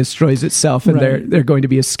eventually destroys itself, and they're going to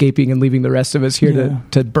be escaping and leaving the rest of us here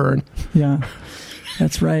to burn. Yeah,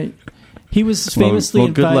 that's right. He was famously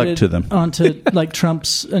good luck invited to them. onto like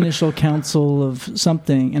Trump's initial council of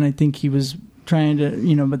something, and I think he was trying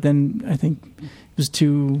to, but then I think it was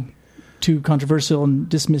too controversial and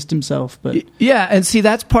dismissed himself. But yeah, and see,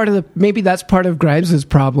 that's part of Grimes'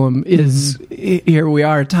 problem is here we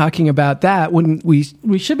are talking about that when we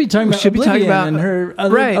should be talking about Oblivion and her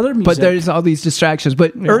other music. But there's all these distractions.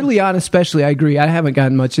 But early on, especially, I agree. I haven't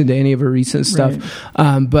gotten much into any of her recent stuff,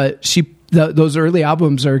 but those early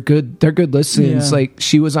albums are good. They're good listens. Yeah. Like,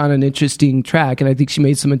 she was on an interesting track, and I think she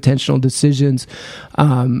made some intentional decisions.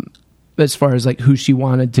 As far as like who she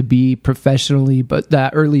wanted to be professionally, but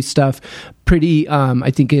that early stuff, pretty,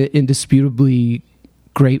 I think, indisputably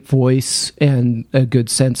great voice and a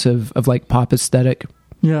good sense of like pop aesthetic.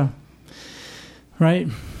 Yeah, right.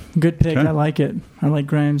 Good pick. Okay. I like it. I like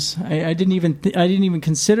Grimes. I didn't even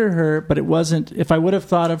consider her, but it wasn't. If I would have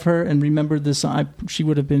thought of her and remembered this, she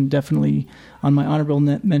would have been definitely on my honorable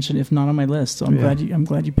mention, if not on my list. So I'm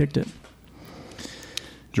glad you picked it.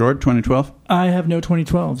 George, 2012. I have no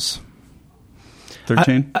 2012s.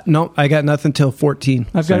 13? No, I got nothing till 14.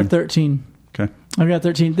 I've got a 13. Okay. I've got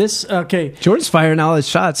 13. Okay. George's firing all his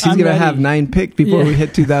shots. He's going to have 9 picked before we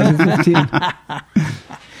hit 2015.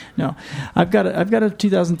 No, I've got a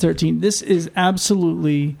 2013. This is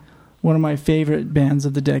absolutely one of my favorite bands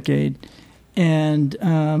of the decade, and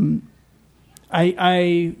the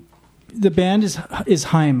band is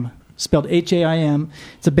Haim, spelled Haim.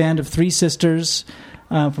 It's a band of 3 sisters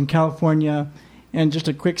from California. And just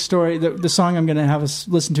a quick story. The song I'm going to have us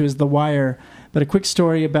listen to is The Wire. But a quick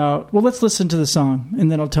story about... Well, let's listen to the song,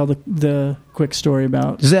 and then I'll tell the quick story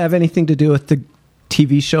about... Does it have anything to do with the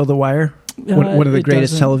TV show The Wire? One of the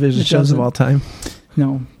greatest television shows of all time?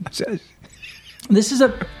 No. This is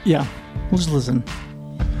Yeah, we'll just listen.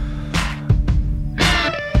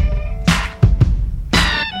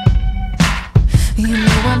 You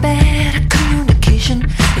know I'm bad at communication.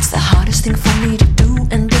 It's the hardest thing for me to do,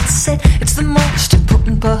 and it's said it's the most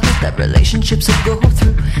important part that relationships will go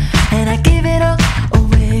through. And I give it all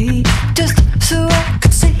away just so I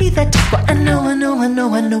could say that. But I know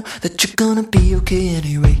that you're gonna be okay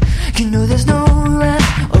anyway. You know there's no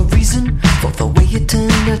rhyme or reason for the way it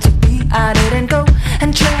turned out to be. I didn't go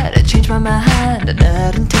and try to change my mind,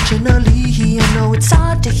 not intentionally. I know it's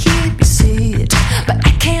hard to hear me say it, but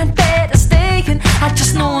I can't bear to stay. And I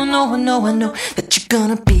just know that you're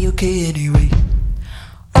gonna be okay anyway.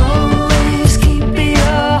 Always keep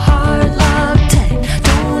your heart locked tight.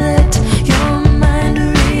 Don't let your mind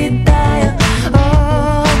retire.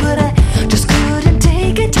 Oh, but I just couldn't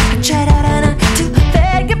take it. I tried out not to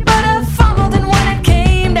beg you, but I fumbled, and when it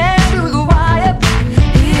came down to the wire,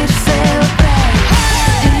 it felt right.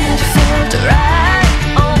 It felt right.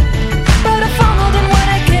 But I fumbled, and when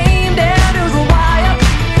it came down to the wire,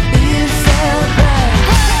 it felt right.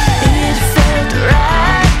 It felt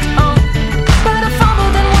right. But I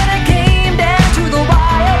fumbled, and when it came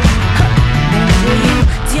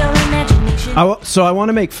So I want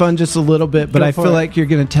to make fun just a little bit, but Go I for feel it. like you're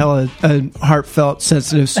going to tell a heartfelt,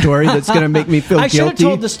 sensitive story that's going to make me feel I should have guilty.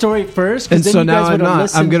 told the story first, 'cause And then so you guys now I'm would have not.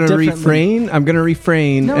 listened I'm going to differently. refrain. I'm going to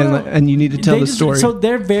refrain, No. and you need to tell They the just- story. So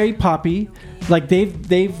they're very poppy. Like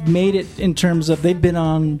they've made it in terms of they've been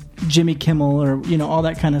on Jimmy Kimmel or all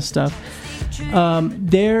that kind of stuff.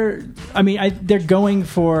 They're going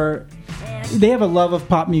for. They have a love of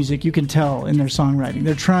pop music. You can tell in their songwriting.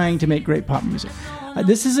 They're trying to make great pop music.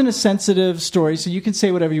 This isn't a sensitive story, so you can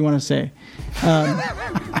say whatever you want to say.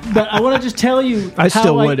 But I want to just tell you I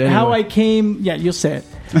still would anyway. how I came. Yeah, you'll say it.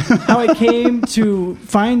 How I came to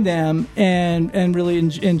find them and really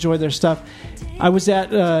enjoy their stuff. I was at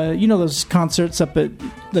those concerts up at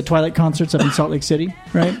the Twilight concerts up in Salt Lake City,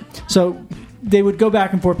 right? So they would go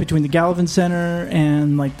back and forth between the Gallivan Center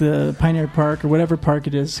and like the Pioneer Park or whatever park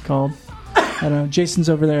it is called. I don't know. Jason's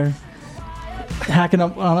over there hacking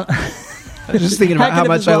up on it. I was just thinking about how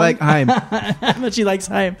much I like Haim. How much he likes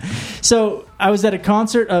Haim. So I was at a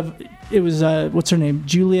concert of, it was, what's her name?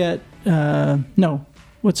 Juliet, no.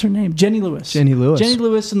 What's her name? Jenny Lewis. Jenny Lewis. Jenny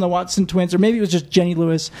Lewis and the Watson twins, or maybe it was just Jenny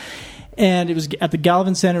Lewis. And it was at the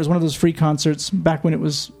Gallivan Center. It was one of those free concerts back when it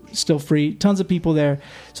was still free. Tons of people there.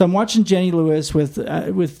 So I'm watching Jenny Lewis with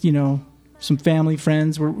some family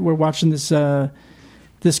friends. We're watching this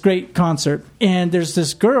great concert, and there's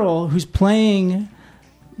this girl who's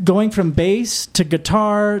going from bass to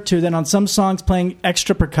guitar to then on some songs playing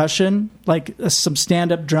extra percussion, like some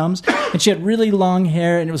stand-up drums. And she had really long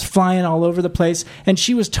hair and it was flying all over the place. And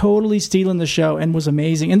she was totally stealing the show and was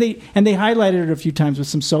amazing. And they highlighted her a few times with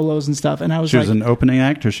some solos and stuff. And I was She was an opening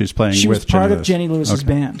act, or she's playing she with was part Jenny of Lewis? Jenny Lewis's Okay.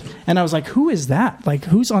 band. And I was like, who is that? Like,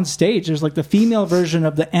 who's on stage? There's like the female version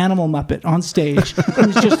of the Animal Muppet on stage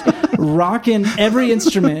who's just rocking every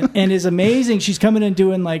instrument and is amazing. She's coming and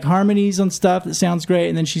doing like harmonies on stuff that sounds great,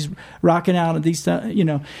 and then she's rocking out and these stuff,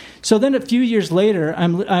 So then a few years later,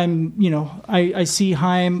 I see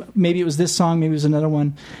Haim. Maybe it was this song, maybe it was another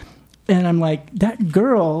one, and I'm like, that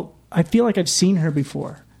girl. I feel like I've seen her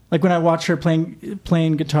before. Like when I watch her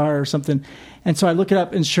playing guitar or something. And so I look it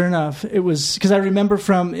up, and sure enough, it was, because I remember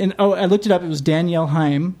I looked it up, it was Danielle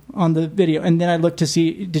Haim on the video. And then I looked to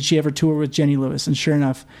see, did she ever tour with Jenny Lewis? And sure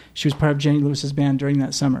enough, she was part of Jenny Lewis's band during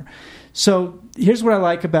that summer. So here's what I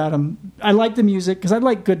like about them. I like the music, because I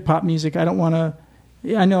like good pop music. I don't want to,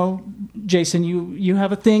 I know, Jason, you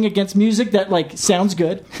have a thing against music that like sounds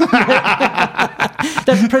good.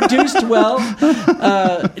 That's produced well.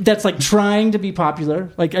 That's like trying to be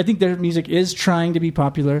popular. Like I think their music is trying to be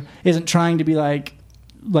popular. Isn't trying to be like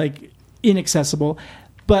inaccessible.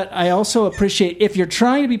 But I also appreciate if you're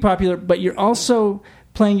trying to be popular, but you're also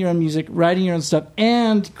playing your own music, writing your own stuff,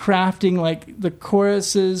 and crafting like the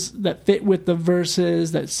choruses that fit with the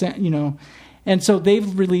verses that And so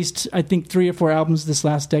they've released, I think, 3 or 4 albums this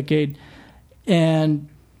last decade, and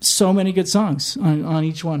so many good songs on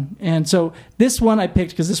each one. And so this one I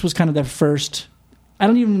picked because this was kind of their first. I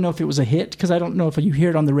don't even know if it was a hit, because I don't know if you hear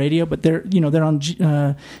it on the radio, but they're on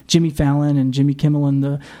Jimmy Fallon and Jimmy Kimmel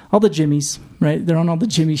and all the Jimmys, right? They're on all the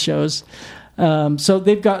Jimmy shows. So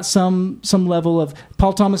they've got some level of.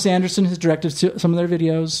 Paul Thomas Anderson has directed some of their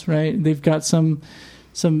videos, right? They've got some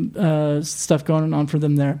stuff going on for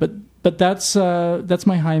them there, but that's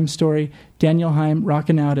my Haim story. Daniel Haim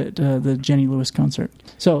rocking out at the Jenny Lewis concert.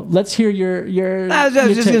 So let's hear your. I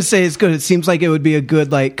was just going to say it's good. It seems like it would be a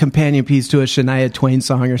good like companion piece to a Shania Twain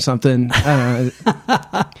song or something.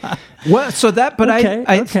 Well, so that, but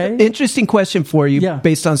Okay. Interesting question for you,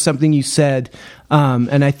 based on something you said,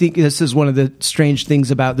 and I think this is one of the strange things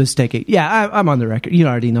about this decade. Yeah, I'm on the record. You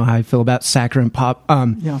already know how I feel about saccharine pop.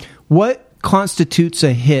 What constitutes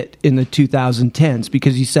a hit in the 2010s?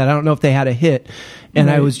 Because you said, I don't know if they had a hit, and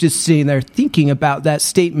I was just sitting there thinking about that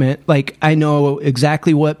statement. Like, I know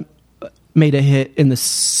exactly what made a hit in the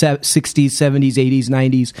 60s, 70s, 80s,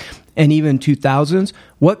 90s, and even 2000s.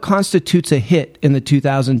 What constitutes a hit in the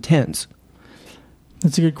 2010s?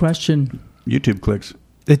 That's a good question. YouTube clicks.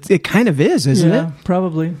 It kind of is, isn't it? Yeah,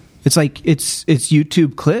 probably. It's like it's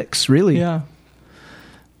YouTube clicks, really. Yeah.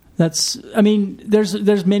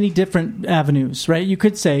 There's many different avenues, right? You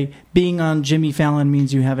could say being on Jimmy Fallon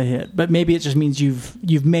means you have a hit, but maybe it just means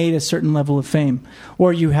you've made a certain level of fame,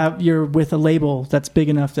 or you're with a label that's big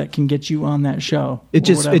enough that can get you on that show. It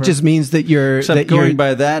just means that you're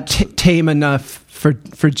by that tame enough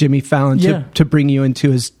for Jimmy Fallon to bring you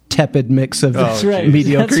into his tepid mix of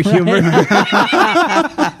mediocre humor.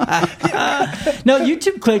 No,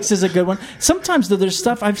 YouTube clicks is a good one. Sometimes though, there's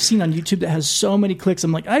stuff I've seen on YouTube that has so many clicks.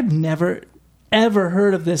 I'm like, I've never ever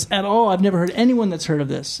heard of this at all. I've never heard anyone that's heard of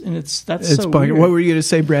this, and it's so weird. What were you going to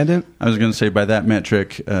say, Brandon? I was going to say, by that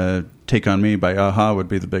metric, "Take on Me" by a-ha would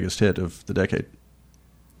be the biggest hit of the decade.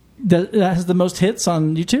 That has the most hits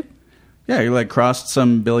on YouTube. Yeah, you like crossed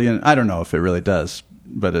some billion. I don't know if it really does,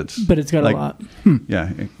 but it's got like, a lot.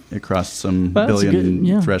 Yeah, it crossed some Well, that's billion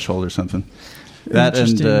good, threshold or something. That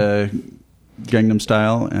and Gangnam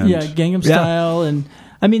Style. And Gangnam Style. And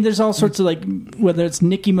I mean, there's all sorts of, like, whether it's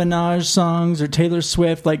Nicki Minaj songs or Taylor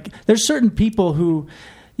Swift, like there's certain people who,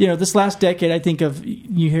 this last decade, I think of,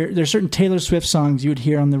 there's certain Taylor Swift songs you would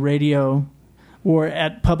hear on the radio or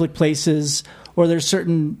at public places, or there's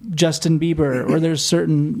certain Justin Bieber, or there's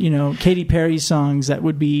certain, Katy Perry songs that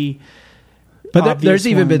would be. But there's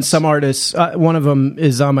even been some artists, one of them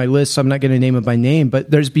is on my list, so I'm not going to name it by name, but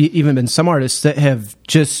there's even been some artists that have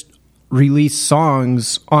just released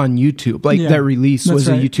songs on YouTube. Like their release was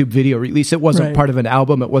a YouTube video release. It wasn't part of an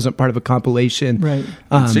album. It wasn't part of a compilation. Right.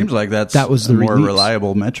 It seems like that was the more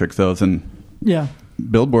reliable metric, though, than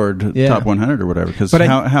Billboard Top 100 or whatever. Because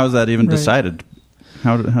how is that even decided?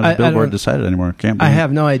 How does Billboard decide it anymore? I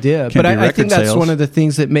have no idea. But I think that's one of the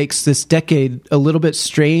things that makes this decade a little bit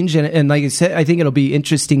strange. And like I said, I think it'll be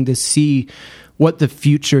interesting to see what the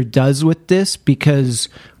future does with this, because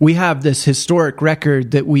we have this historic record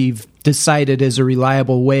that we've decided is a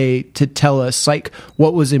reliable way to tell us, like,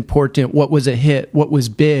 what was important, what was a hit, what was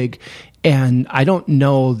big. And I don't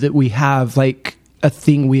know that we have, like, a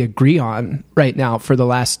thing we agree on right now for the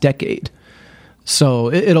last decade.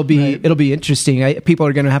 So it'll be interesting. People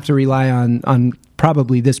are going to have to rely on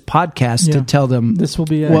probably this podcast to tell them this will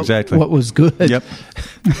be what was good. Yep.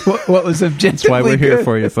 what was objectively That's why we're here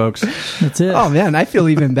for you, folks. That's it. Oh man, I feel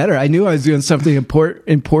even better. I knew I was doing something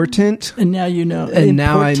important, and now you know. And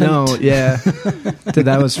now I know. Yeah,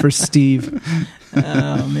 that was for Steve.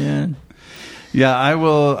 Oh man. Yeah, I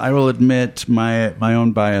will admit my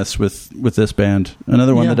own bias with this band.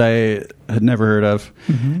 Another one that I had never heard of,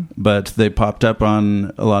 but they popped up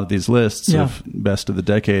on a lot of these lists of best of the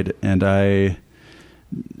decade, and I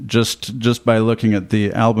just by looking at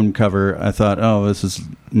the album cover, I thought, oh,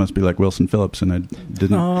 must be like Wilson Phillips, and I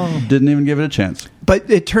didn't even give it a chance. But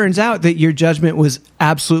it turns out that your judgment was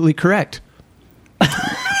absolutely correct.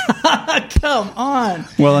 Come on.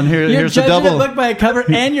 Well, and here's the double. You're judging a book by a cover,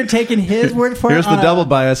 and you're taking his word for it. Here's the double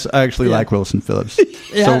bias. I actually like Wilson Phillips.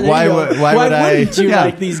 Yeah, so why would wouldn't you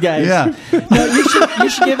like these guys? Yeah. No, you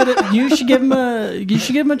should give it. You should give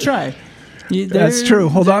him a try. That's true.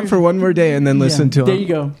 Hold on for one more day and then listen to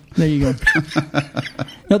him. There you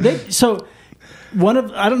go. So one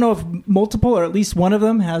of, I don't know if multiple or at least one of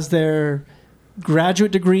them has their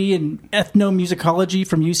graduate degree in ethnomusicology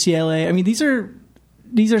from UCLA. I mean, these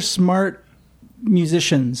are smart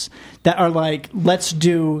musicians that are like, let's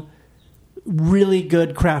do really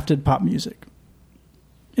good crafted pop music.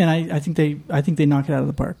 And I think they knock it out of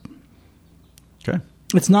the park. Okay.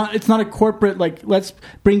 It's not a corporate, like, let's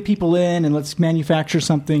bring people in and let's manufacture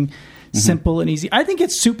something simple and easy. I think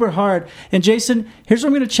it's super hard. And Jason, here's where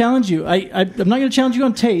I'm going to challenge you. I'm not going to challenge you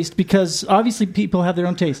on taste, because obviously people have their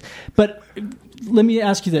own taste. But let me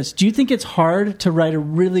ask you this. Do you think it's hard to write a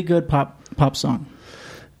really good pop song?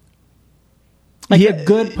 Like a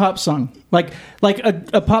good pop song. Like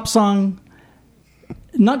a pop song,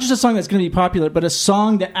 not just a song that's going to be popular, but a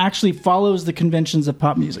song that actually follows the conventions of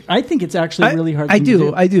pop music. I think it's actually really hard to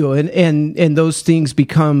do. I do. And those things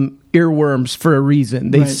become earworms for a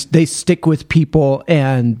reason. They stick with people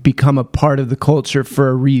and become a part of the culture for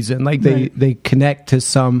a reason. Like they connect to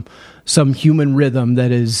some human rhythm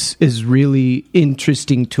that is really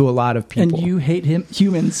interesting to a lot of people. And you hate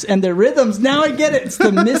humans and their rhythms. Now I get it. It's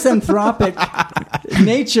the misanthropic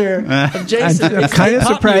nature of Jason. I'm kind of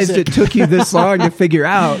surprised it took you this long to figure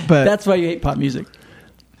out, but that's why you hate pop music.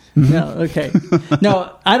 No, okay.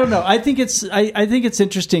 No, I don't know. I think it's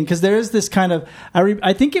interesting because there is this kind of.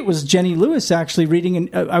 I think it was Jenny Lewis actually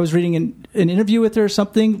reading. I was reading an interview with her or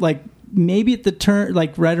something, like maybe at the turn,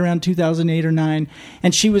 like right around 2008 or 9,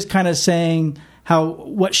 and she was kind of saying how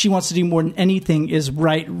what she wants to do more than anything is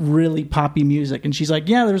write really poppy music. And she's like,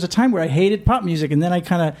 yeah, there was a time where I hated pop music, and then I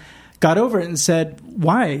kind of got over it and said,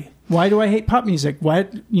 why? Why do I hate pop music? Why,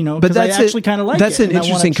 because I actually kind of like it. That's an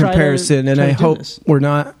interesting comparison, and I hope we're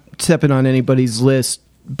not stepping on anybody's list.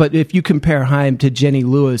 But if you compare Haim to Jenny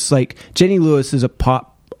Lewis, like Jenny Lewis is a pop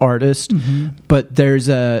artist, but there's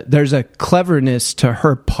a cleverness to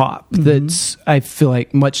her pop that's, I feel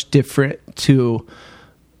like, much different to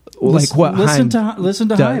like what Haim does. Listen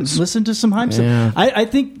to Haim. Listen to some Haim stuff. I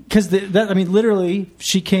think because literally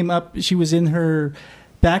she was in her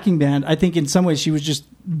backing band. I think in some ways she was just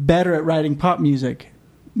better at writing pop music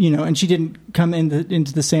and she didn't come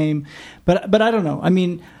into the same. But I don't know. I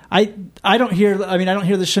mean, I don't hear the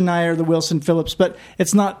Shania or the Wilson Phillips, but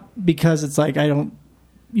it's not because it's like I don't.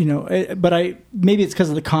 But maybe it's because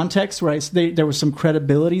of the context where there was some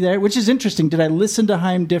credibility there, which is interesting. Did I listen to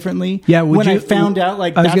Haim differently? Yeah, I found out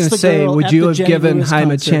like I was going to say, would you have given Lewis Haim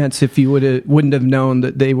concert? a chance if you wouldn't have known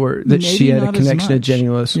that she had a connection to Jenny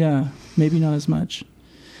Lewis? Yeah, maybe not as much.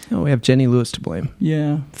 No, we have Jenny Lewis to blame.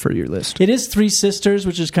 Yeah, for your list. It is Three Sisters,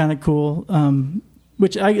 which is kind of cool.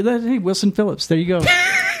 Hey, Wilson Phillips. There you go.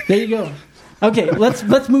 There you go. Okay,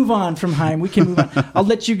 let's move on from Haim. We can move on. I'll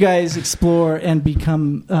let you guys explore and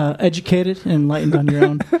become educated and enlightened on your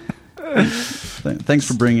own. Thanks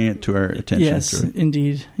for bringing it to our attention. Yes, Stuart.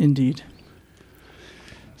 indeed.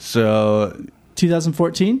 So,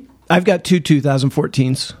 2014? I've got 2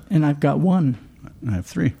 2014s. And I've got 1. I have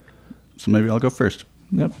 3. So maybe I'll go first.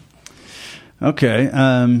 Yep. Okay.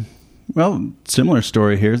 Well, similar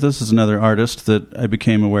story here. This is another artist that I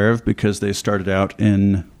became aware of because they started out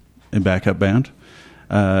in a backup band.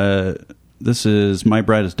 This is My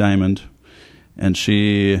Brightest Diamond, and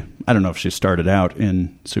I don't know if she started out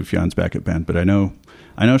in Sufjan's backup band, but I know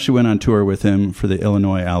she went on tour with him for the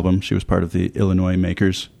Illinois album. She was part of the Illinois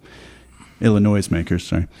Makers,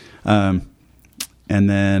 sorry. And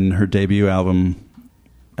then her debut album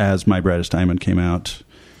as My Brightest Diamond came out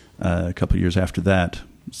a couple years after that.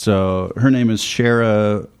 So her name is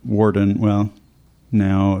Shara Warden, well,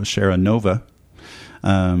 now Shara Nova.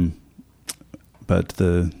 But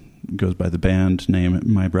goes by the band name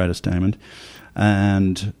My Brightest Diamond,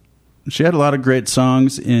 and she had a lot of great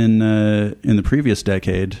songs in the previous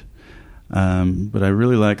decade. But I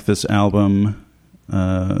really like this album.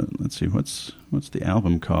 Let's see, what's the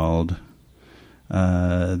album called?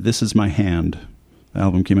 This Is My Hand. The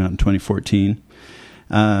album came out in 2014,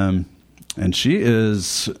 and she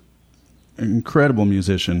is an incredible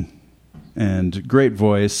musician and great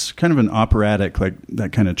voice, kind of an operatic, like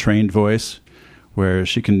that kind of trained voice, where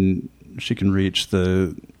she can reach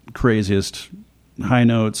the craziest high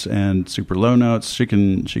notes and super low notes. She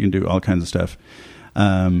can do all kinds of stuff,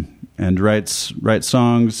 and writes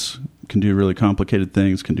songs. Can do really complicated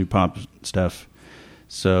things. Can do pop stuff.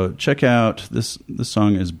 So check out this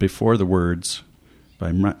song is Before the Words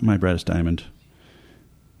by My Brightest Diamond.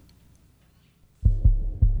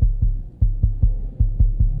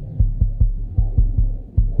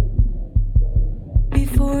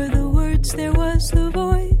 Before the words there was the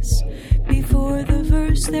voice, before the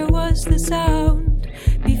verse there was the sound,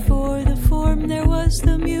 before the form there was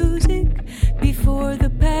the music, before the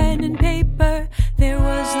pen and paper there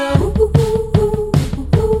was the ooh, ooh, ooh,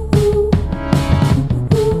 ooh, ooh.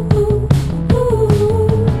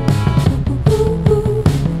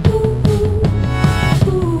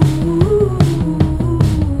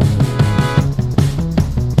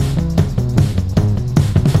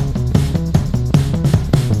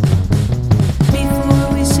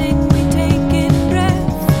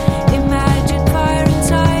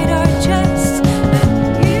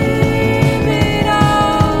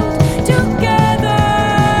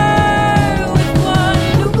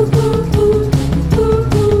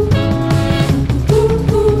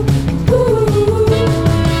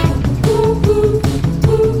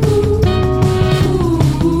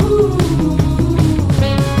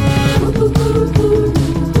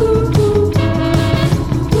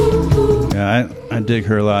 Dig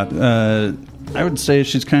her a lot. I would say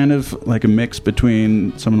she's kind of like a mix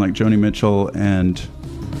between someone like Joni Mitchell and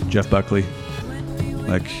Jeff Buckley.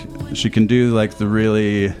 Like she can do like the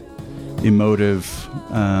really emotive,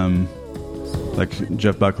 like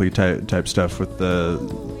Jeff Buckley type stuff with the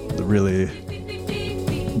really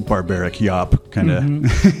barbaric yop kind of,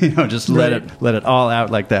 just let it all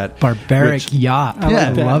out like that. Barbaric yop.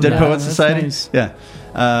 Yeah, love Dead that. Poets Society. Nice. Yeah,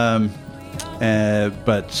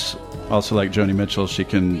 but also like Joni Mitchell, she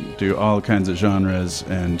can do all kinds of genres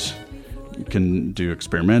and can do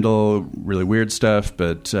experimental, really weird stuff,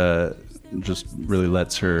 but just really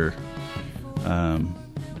lets her, I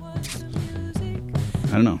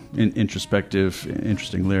don't know, introspective,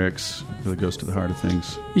 interesting lyrics, really goes to the heart of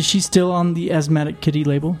things. Is she still on the Asthmatic Kitty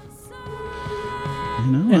label?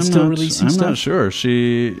 No, releasing stuff? I'm not sure.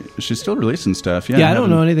 She's still releasing stuff. Yeah, I don't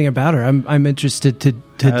know anything about her. I'm interested to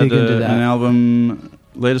dig into that. An album.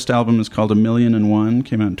 Latest album is called 1,000,001.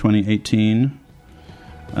 Came out in 2018.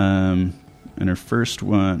 And her first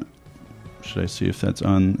one, should I see if that's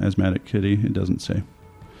on Asthmatic Kitty? It doesn't say.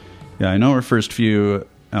 Yeah, I know her first few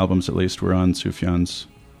albums at least were on Sufjan's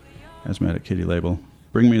Asthmatic Kitty label.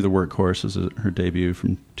 Bring Me the Workhorse is her debut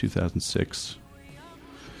from 2006.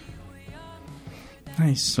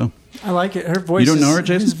 Nice. So I like it. Her voice. You don't know her,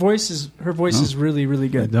 Jason? Her voice is really, really I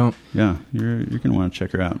good. don't. yeah, you're gonna want to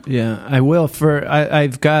check her out. Yeah, I will.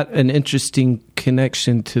 I've got an interesting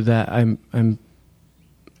connection to that.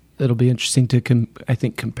 It'll be interesting to I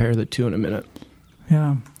think compare the two in a minute.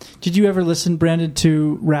 Yeah. Did you ever listen, Brandon,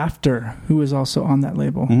 to Rafter, who was also on that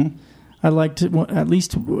label? Mm-hmm. I liked at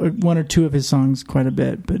least one or two of his songs quite a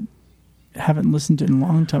bit, but haven't listened to it in a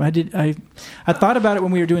long time. I thought about it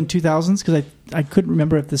when we were doing 2000s because I couldn't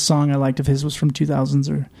remember if the song I liked of his was from 2000s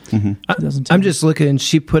or 2010. I'm just looking.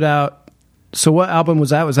 She put out. So what album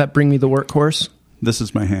was that? Was that Bring Me the Workhorse? This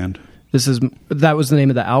Is My Hand. That was the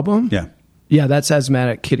name of the album? Yeah. Yeah, that's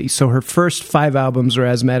Asthmatic Kitty. So her first 5 albums are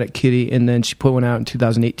Asthmatic Kitty, and then she put one out in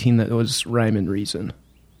 2018 that was Rhyme and Reason.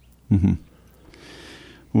 Mm-hmm.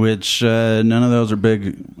 Which none of those are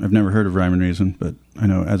big. I've never heard of Rhyme and Reason, but I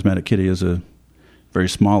know Asthmatic Kitty is a very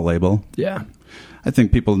small label. Yeah. I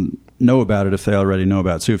think people know about it if they already know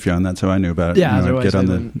about Sufjan. That's how I knew about it. Yeah, I'd otherwise get on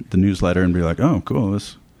they the wouldn't. newsletter and be like, oh, cool,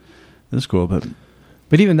 this is cool. But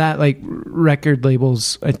even that, like, record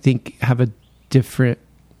labels, I think, have a different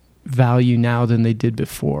value now than they did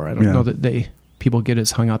before. I don't know that people get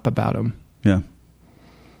as hung up about them. Yeah.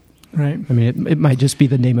 Right. I mean, it might just be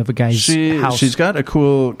the name of a guy's house. She's got a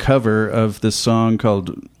cool cover of this song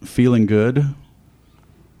called Feeling Good,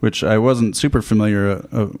 which I wasn't super familiar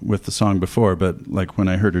with the song before, but like when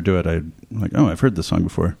I heard her do it, I'm like, oh, I've heard this song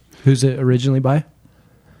before. Who's it originally by?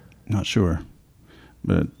 Not sure,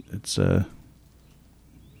 but it's, let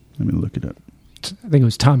me look it up. I think it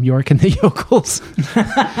was Tom York and the Yokels.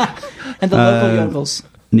 And the local yokels.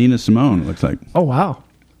 Nina Simone, it looks like. Oh, wow.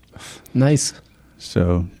 Nice.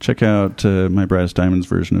 So check out My Brass Diamonds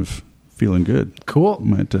version of Feeling Good. Cool.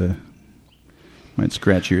 Might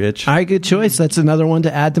scratch your itch. All right, good choice. That's another one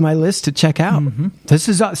to add to my list to check out. Mm-hmm. This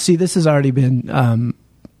has already been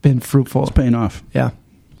fruitful. It's paying off. Yeah,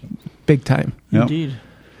 big time. Yep. Indeed.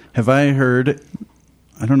 Have I heard,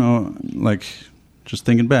 I don't know, like, just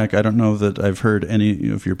thinking back, I don't know that I've heard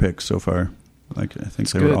any of your picks so far. Like, I think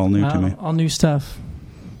they were all new to me. All new stuff.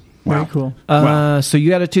 Wow. Very cool. So you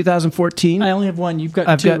got a 2014. I only have one. You've got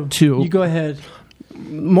I've two. got two. You go ahead.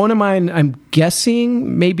 One of mine, I'm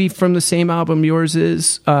guessing, maybe from the same album yours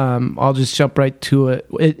is. I'll just jump right to it.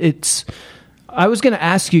 It's. I was going to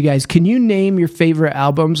ask you guys, can you name your favorite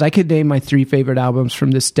albums? I could name my 3 favorite albums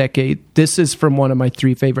from this decade. This is from one of my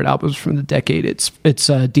 3 favorite albums from the decade. It's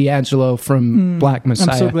D'Angelo from Black Messiah.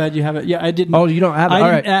 I'm so glad you have it. Yeah, I didn't. Oh, you don't have it? I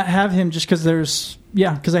All didn't right. have him just because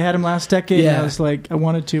because I had him last decade. Yeah. And I was like, I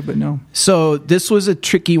wanted to, but no. So this was a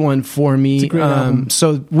tricky one for me. It's a great album.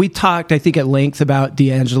 So we talked, I think, at length about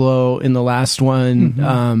D'Angelo in the last one.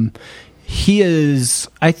 Mm-hmm.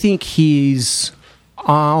 I think he's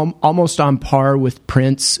almost on par with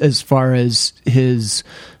Prince as far as his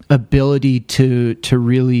ability to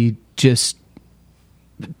really just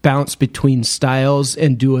bounce between styles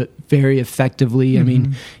and do it very effectively. I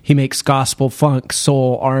mean, he makes gospel, funk,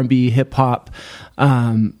 soul, R&B, hip hop.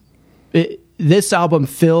 This album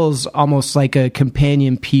feels almost like a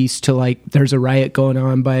companion piece to, like, There's a Riot Going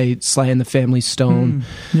On by Sly and the Family Stone.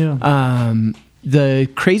 Yeah. The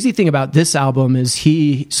crazy thing about this album is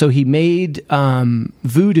he made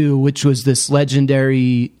Voodoo, which was this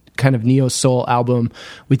legendary kind of neo-soul album.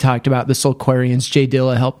 We talked about the Soulquarians. Jay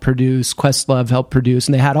Dilla helped produce, Questlove helped produce,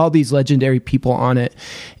 and they had all these legendary people on it.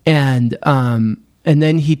 And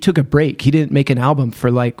then he took a break. He didn't make an album for,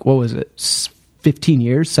 like, what was it, 15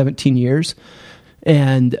 years, 17 years?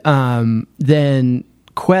 And then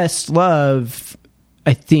Questlove,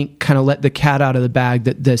 I think, kind of let the cat out of the bag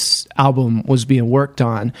that this album was being worked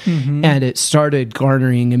on. And it started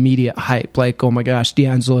garnering immediate hype. Like, oh my gosh,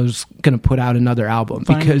 D'Angelo's going to put out another album.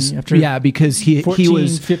 Finally, because he 14,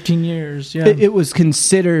 was 15 years. Yeah. It was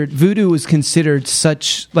considered, Voodoo was considered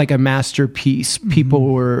such like a masterpiece. People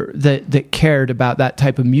were that cared about that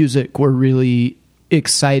type of music were really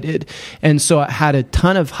excited. And so it had a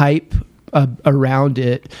ton of hype around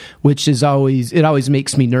it, which is always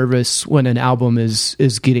makes me nervous when an album is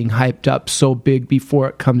getting hyped up so big before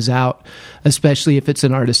it comes out, especially if it's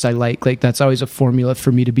an artist I like. Like, that's always a formula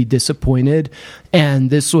for me to be disappointed. And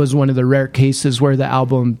this was one of the rare cases where the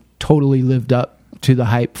album totally lived up to the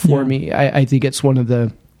hype for me. I think it's one of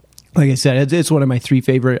the, like I said, it's one of my 3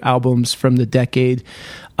 favorite albums from the decade.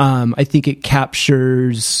 I think it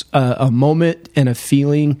captures a moment and a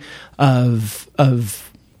feeling of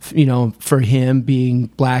you know, for him being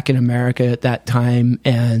black in America at that time,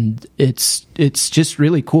 and it's just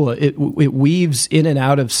really cool. It weaves in and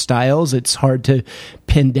out of styles. It's hard to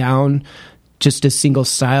pin down just a single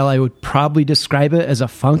style. I would probably describe it as a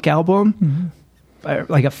funk album.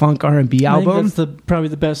 like a funk R&B I album. think that's probably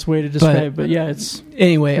the best way to describe. But yeah, it's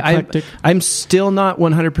anyway. eclectic. I'm still not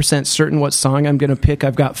 100% certain what song I'm going to pick.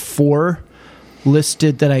 I've got 4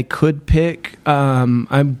 listed that I could pick.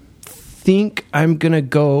 I think I'm going to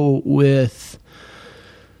go with.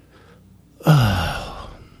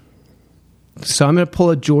 So I'm going to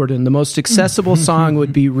pull a Jordan. The most accessible song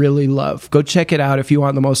would be Really Love. Go check it out if you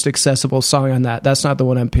want the most accessible song on that. That's not the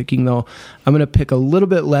one I'm picking, though. I'm going to pick a little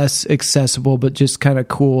bit less accessible, but just kind of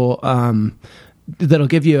cool. That'll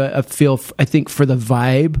give you a feel, I think, for the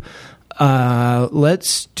vibe.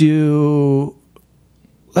 Let's do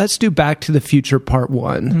Back to the Future Part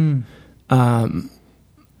 1.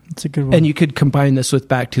 It's a good one. And you could combine this with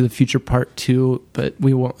Back to the Future Part 2, but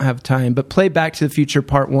we won't have time. But play Back to the Future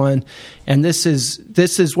Part 1, and this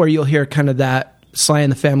is where you'll hear kind of that Sly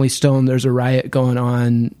and the Family Stone, there's a riot going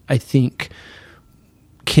on, I think,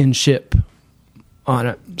 kinship on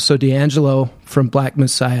it. So D'Angelo from Black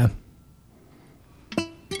Messiah.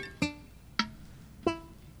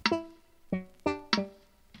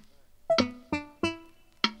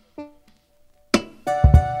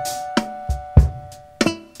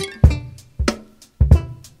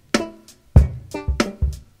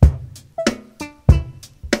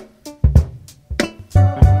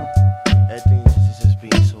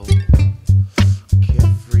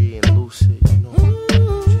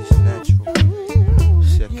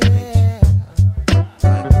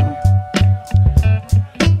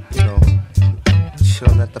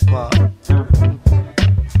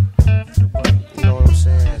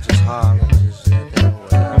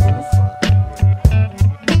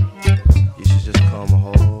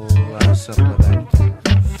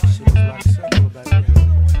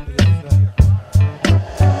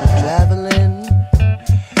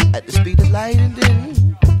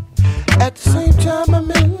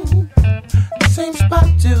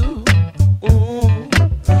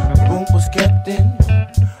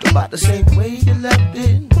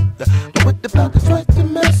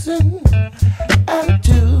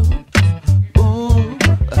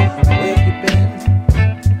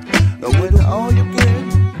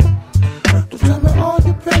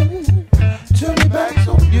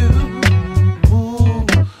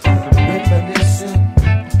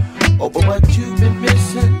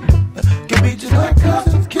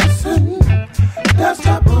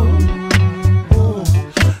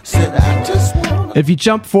 If you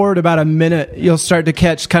jump forward about a minute, you'll start to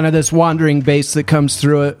catch kind of this wandering bass that comes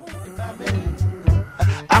through it.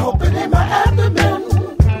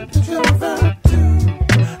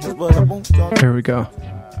 There we go.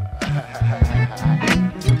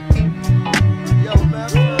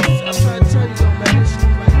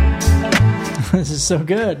 This is so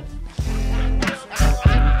good.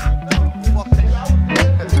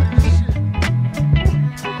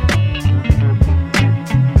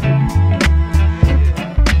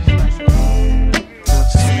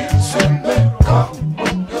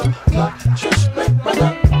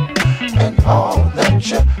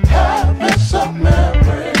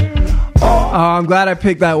 I'm glad I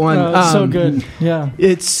picked that one. It's so good. Yeah.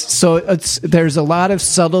 There's a lot of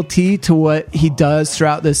subtlety to what he does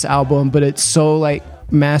throughout this album, but it's so like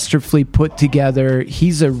masterfully put together.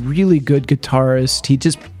 He's a really good guitarist.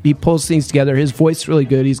 He pulls things together. His voice is really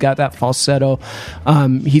good. He's got that falsetto.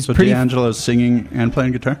 He's so pretty. D'Angelo's singing and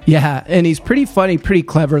playing guitar. Yeah, and he's pretty funny, pretty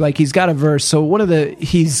clever. Like he's got a verse. So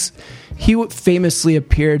he famously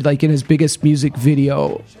appeared like in his biggest music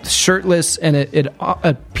video, shirtless, and it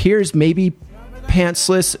appears maybe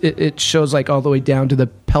pantsless. It shows like all the way down to the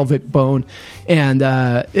pelvic bone, and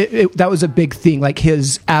that was a big thing. Like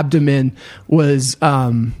his abdomen was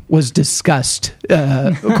discussed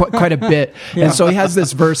quite a bit, yeah. And so he has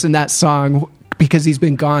this verse in that song because he's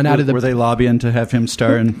been gone out of the. Were they lobbying to have him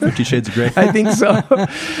star in 50 Shades of Grey? I think so.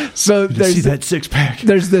 So there's see that six pack.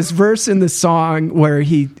 There's this verse in the song where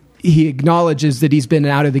he acknowledges that he's been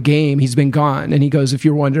out of the game. He's been gone. And he goes, if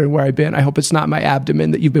you're wondering where I've been, I hope it's not my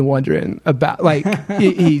abdomen that you've been wondering about. Like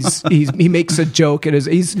he makes a joke.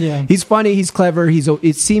 He's funny. He's clever.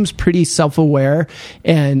 It seems pretty self-aware.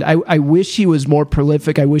 And I wish he was more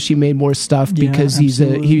prolific. I wish he made more stuff because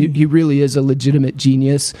he really is a legitimate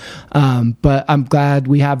genius. But I'm glad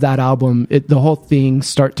we have that album. The whole thing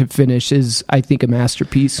start to finish is, I think, a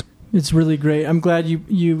masterpiece. It's really great. I'm glad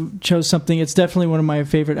you chose something. It's definitely one of my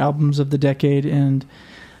favorite albums of the decade. And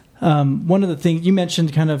one of the things you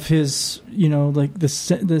mentioned, kind of his, like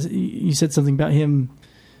you said something about him.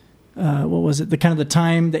 What was it? The kind of the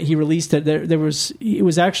time that he released it. It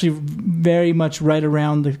was actually very much right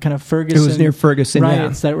around the kind of Ferguson. It was near Ferguson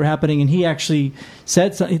riots that were happening, and he actually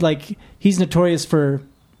said something like he's notorious for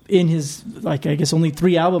in his, like, I guess only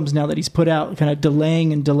 3 albums now that he's put out, kind of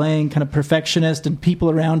delaying, kind of perfectionist, and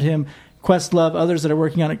people around him, Questlove, others that are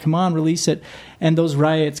working on it, come on, release it. And those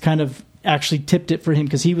riots kind of actually tipped it for him,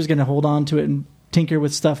 because he was going to hold on to it and tinker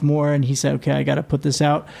with stuff more. And he said, okay, I got to put this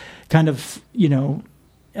out, kind of,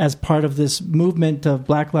 as part of this movement of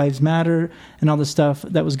Black Lives Matter and all the stuff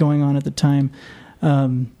that was going on at the time.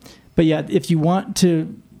 But yeah, if you want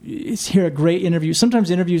to hear a great interview, sometimes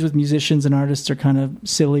interviews with musicians and artists are kind of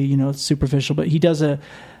silly, it's superficial, but he does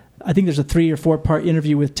I think there's a 3 or 4 part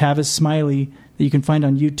interview with Tavis Smiley that you can find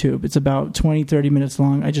on YouTube. It's about 20-30 minutes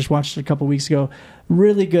long. I just watched it a couple weeks ago.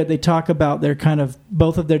 Really good. They talk about their kind of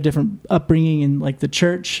both of their different upbringing in, like, the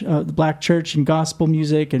church, the black church, and gospel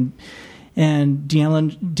music, and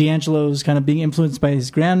D'Angelo's kind of being influenced by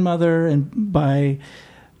his grandmother and by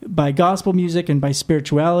gospel music and by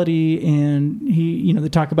spirituality. And he, they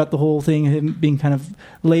talk about the whole thing, him being kind of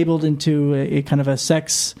labeled into a kind of a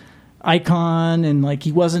sex icon, and like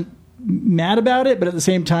he wasn't mad about it, but at the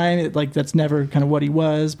same time, that's never kind of what he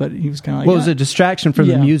was. But he was kind of like, it was a distraction from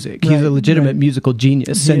the music. He's a legitimate musical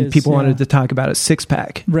genius, and people wanted to talk about a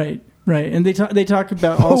 6-pack. Right. And they talk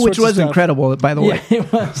about all sorts which was of stuff. Incredible, by the way.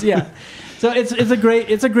 It was. Yeah. So it's a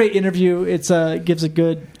great interview. It's gives a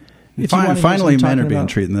good. Finally, men are being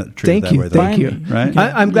treated that way. Thank you. Right?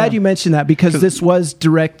 I'm glad you mentioned that, because this was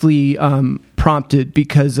directly prompted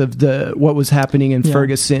because of what was happening in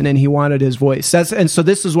Ferguson, and he wanted his voice. So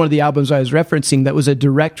this is one of the albums I was referencing that was a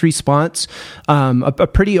direct response, a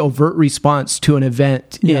pretty overt response to an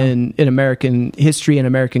event in American history and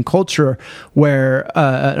American culture, where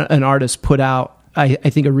an artist put out, I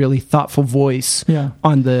think, a really thoughtful voice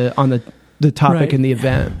on the topic and the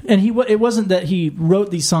event. And it wasn't that he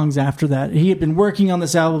wrote these songs after that. He had been working on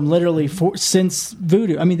this album literally since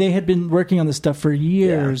Voodoo. I mean, they had been working on this stuff for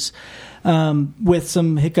years, with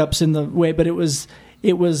some hiccups in the way, but it was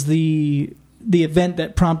the event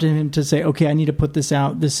that prompted him to say, okay, I need to put this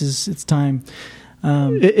out. It's time.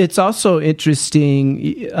 It's also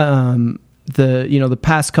interesting. The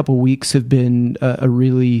past couple weeks have been a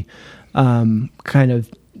really kind of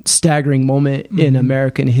staggering moment in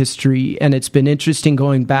American history, and it's been interesting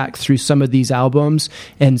going back through some of these albums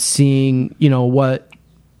and seeing what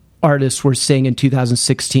artists were saying in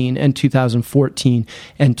 2016 and 2014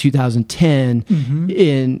 and 2010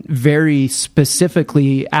 in very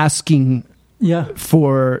specifically asking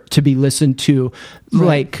to be listened to,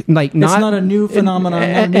 like it's not a new phenomenon,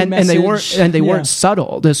 and they weren't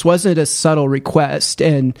subtle. This wasn't a subtle request,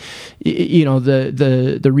 and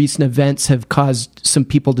the recent events have caused some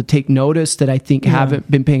people to take notice that I think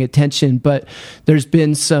haven't been paying attention. But there's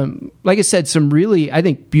been some, like I said, some really, I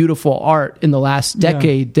think, beautiful art in the last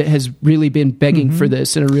decade that has really been begging for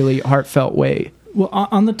this in a really heartfelt way. Well,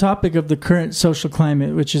 on the topic of the current social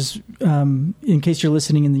climate, which is, in case you're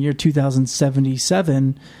listening in the year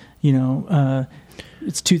 2077,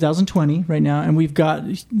 it's 2020 right now, and we've got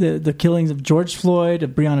the killings of George Floyd, of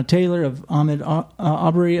Breonna Taylor, of Ahmaud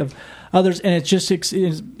Arbery, of others, and it's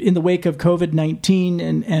in the wake of COVID-19,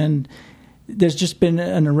 and there's just been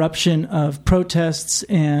an eruption of protests,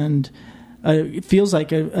 and it feels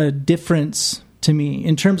like a difference to me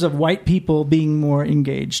in terms of white people being more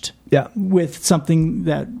engaged with something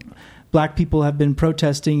that black people have been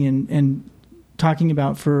protesting and talking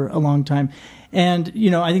about for a long time. And,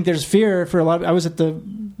 I think there's fear for a lot of, I was at the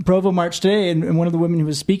Provo March today, and one of the women who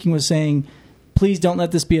was speaking was saying, please don't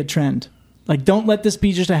let this be a trend. Like, don't let this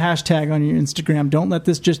be just a hashtag on your Instagram. Don't let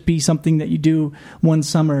this just be something that you do one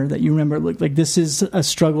summer that you remember. Look, like, this is a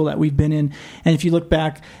struggle that we've been in. And if you look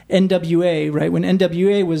back, NWA, right? When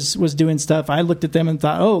NWA was doing stuff, I looked at them and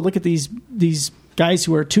thought, oh, look at these guys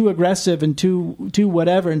who are too aggressive and too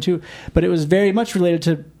whatever but it was very much related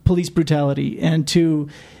to police brutality and to,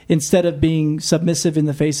 instead of being submissive in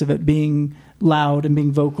the face of it, being loud and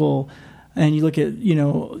being vocal. And you look at,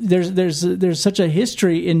 there's such a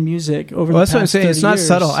history in music over the past 30 years. That's what I'm saying. It's not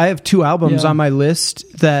subtle. I have 2 albums on my list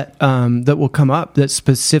that will come up that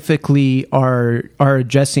specifically are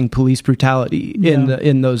addressing police brutality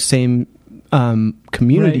in those same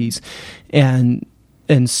communities, right.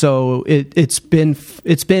 And so it's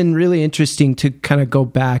been really interesting to kind of go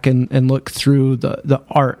back and look through the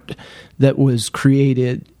art that was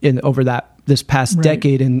created over this past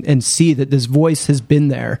decade and see that this voice has been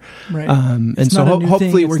there. Right. And so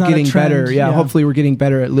hopefully we're getting better. Yeah, hopefully we're getting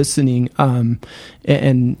better at listening and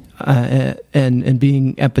being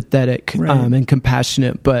empathetic and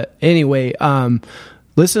compassionate. But anyway,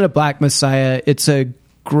 listen to Black Messiah. It's a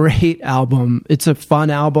great album. It's a fun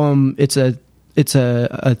album. It's a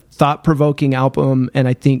a thought-provoking album, and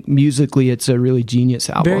I think musically it's a really genius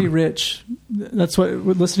album. Very rich. That's what,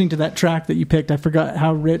 listening to that track that you picked, I forgot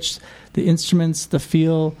how rich the instruments, the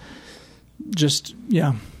feel, just,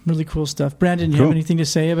 yeah, really cool stuff. Brandon, you have anything to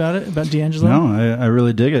say about it, about D'Angelo? No, I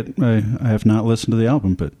really dig it. I have not listened to the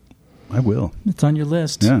album, but I will. It's on your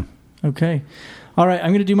list. Yeah. Okay. All right, I'm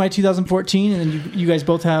going to do my 2014, and then you guys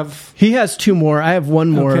both have... He has two more. I have one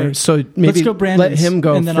more. Okay. So maybe let's go Brandon's, let him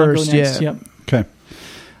go and then first. I'll go next. Yeah. Yep. Okay.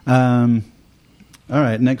 All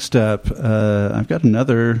right, next up, I've got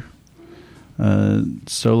another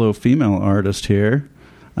solo female artist here,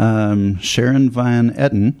 Sharon Van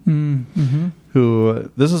Etten,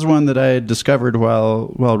 who, this is one that I discovered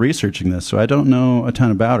while researching this, so I don't know a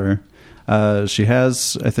ton about her. She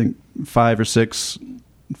has, I think, 5 or 6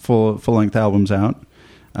 full-length albums out,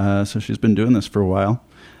 so she's been doing this for a while.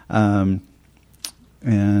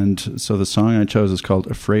 And so the song I chose is called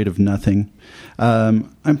Afraid of Nothing.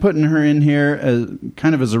 I'm putting her in here as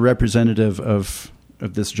kind of as a representative of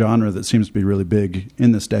this genre that seems to be really big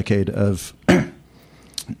in this decade of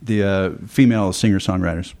the female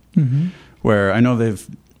singer-songwriters, where I know they've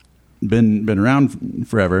been around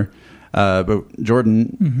forever, but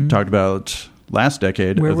Jordan talked about last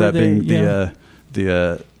decade Where of were that they? being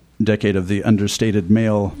the decade of the understated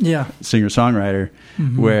male singer-songwriter,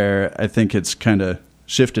 where I think it's kind of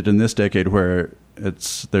shifted in this decade, where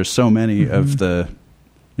there's so many of the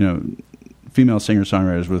female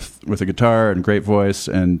singer-songwriters with a guitar and great voice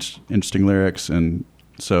and interesting lyrics, and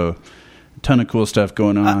so a ton of cool stuff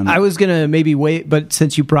going on. I was gonna maybe wait, but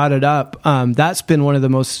since you brought it up, that's been one of the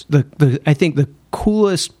most I think the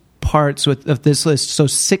coolest parts of this list. So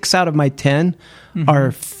 6 out of my 10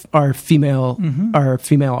 are female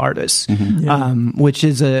artists, which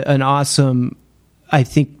is an awesome, I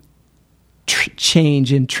think,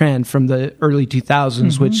 change in trend from the early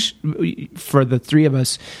 2000s, which for the three of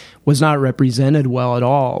us was not represented well at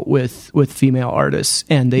all with female artists,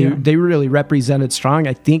 and they really represented strong.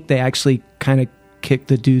 I think they actually kind of kicked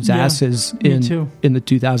the dudes' asses in the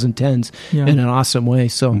 2010s in an awesome way.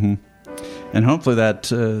 So, and hopefully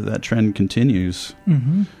that trend continues.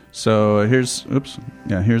 So here's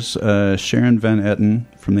Sharon Van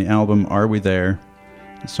Etten from the album Are We There?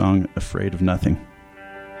 The song Afraid of Nothing.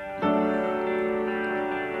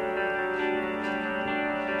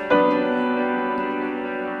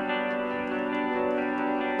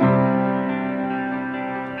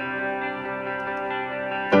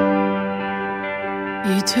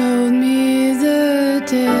 You told me the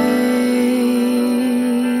day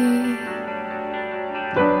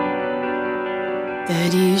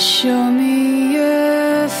that you show me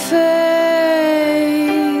your face,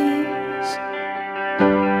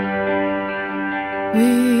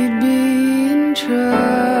 we'd be in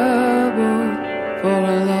trouble for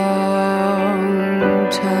a long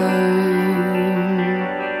time.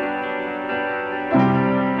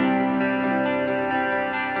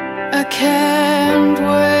 I can't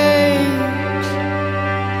wait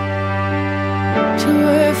to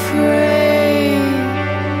afraid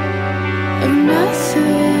of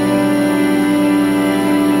nothing.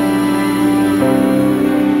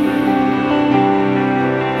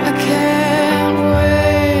 I can't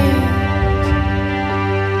wait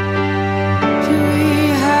till we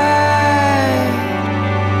hide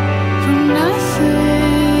from nothing.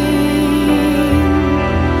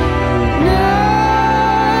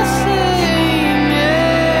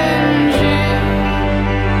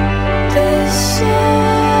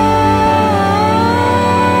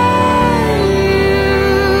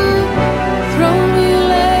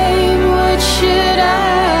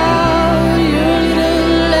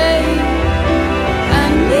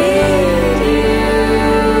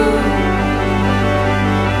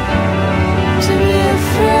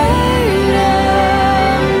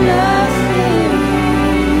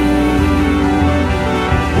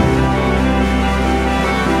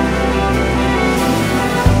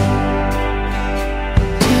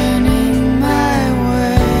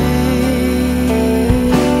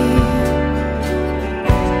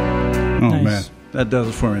 That does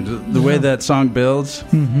it for me. The way that song builds,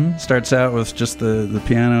 starts out with just the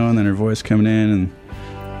piano and then her voice coming in, and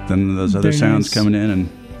then those other sounds coming in, and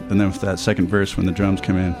then with that second verse when the drums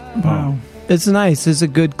come in. Wow. It's nice. It's a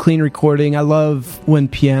good, clean recording. I love when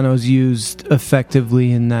piano's used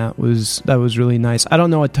effectively, and that was really nice. I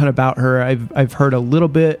don't know a ton about her. I've heard a little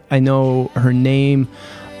bit. I know her name.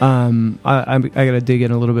 I got to dig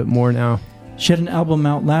in a little bit more now. She had an album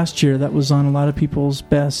out last year that was on a lot of people's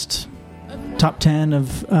best top 10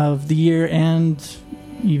 of the year, and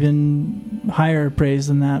even higher praise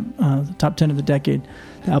than that, the top 10 of the decade.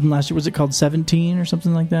 The album last year, was it called 17 or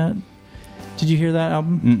something like that? Did you hear that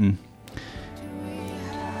album?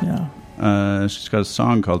 Yeah. She's got a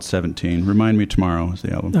song called 17. Remind Me Tomorrow is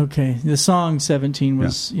the album. Okay. The song 17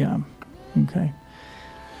 was, Okay.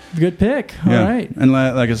 Good pick. All right. And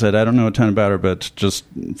like I said, I don't know a ton about her, but just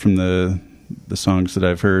from the songs that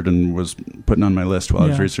I've heard and was putting on my list while I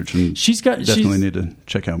was researching, definitely need to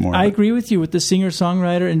check out more. I agree with you with the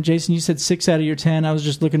singer-songwriter. And Jason, you said 6 out of your 10. I was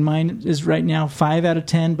just looking. Mine is right now 5 out of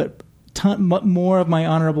 10, but more of my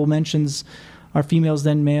honorable mentions are females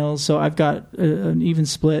than males. So I've got an even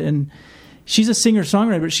split. And she's a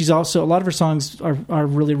singer-songwriter, but she's also, a lot of her songs are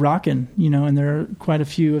really rocking, and there are quite a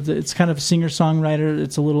few of it's kind of singer-songwriter.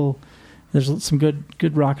 It's a little, there's some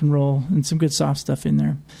good rock and roll and some good soft stuff in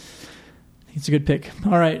there. I think it's a good pick.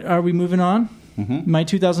 All right, are we moving on? My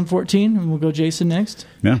 2014, and we'll go Jason next.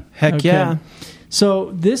 Yeah. Heck yeah.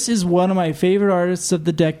 So this is one of my favorite artists of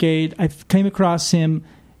the decade. I came across him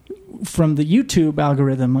from the YouTube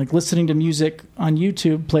algorithm, like listening to music on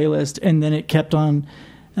YouTube playlist, and then it kept on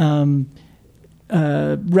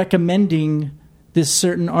recommending this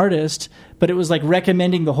certain artist, but it was like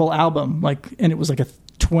recommending the whole album, and it was like a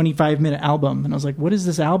 25-minute album, and I was like, what is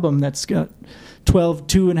this album that's got 12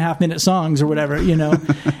 2.5-minute songs or whatever,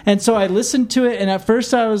 and so I listened to it, and at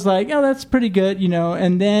first I was like, oh, that's pretty good,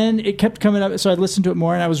 and then it kept coming up, so I listened to it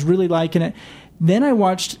more, and I was really liking it. Then I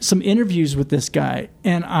watched some interviews with this guy,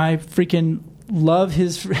 and I freaking love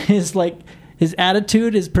his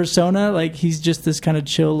attitude, his persona. Like, he's just this kind of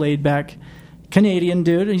chill, laid back Canadian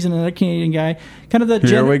dude. He's another Canadian guy, kind of the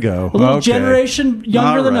here we go, a little generation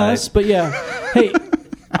younger than us, but yeah. Hey,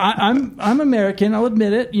 I'm American. I'll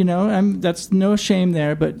admit it. That's no shame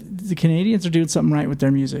there. But the Canadians are doing something right with their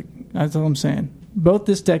music. That's all I'm saying. Both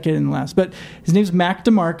this decade and the last. But his name's Mac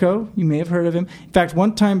DeMarco. You may have heard of him. In fact,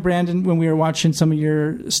 one time, Brandon, when we were watching some of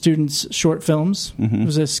your students' short films, it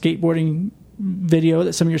was a skateboarding video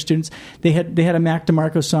that some of your students, they had a Mac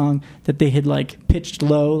DeMarco song that they had like pitched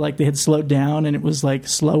low, like they had slowed down, and it was like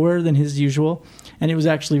slower than his usual, and it was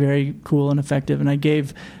actually very cool and effective. And I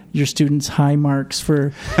gave your students high marks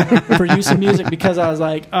for use of music, because I was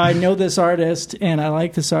like, I know this artist and I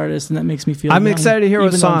like this artist, and that makes me feel I'm young, excited to hear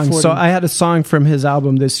a song. So I had a song from his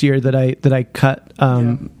album this year that I cut.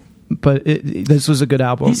 But this was a good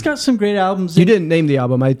album. He's got some great albums. You didn't name the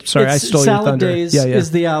album. I stole your thunder. Salad Days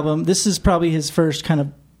is the album. This is probably his first kind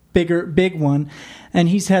of big one, and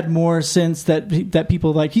he's had more since that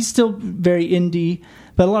people like. He's still very indie,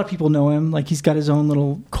 but a lot of people know him. Like, he's got his own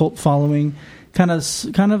little cult following. Kind of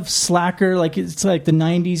slacker. Like, it's like the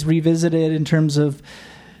 '90s revisited in terms of,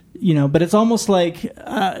 but it's almost like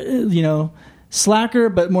slacker,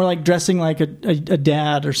 but more like dressing like a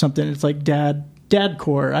dad or something. It's like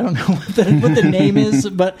dadcore. I don't know what the name is,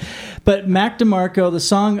 but Mac DeMarco, the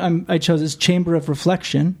song I chose is Chamber of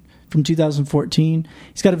Reflection from 2014.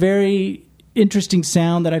 He's got a very interesting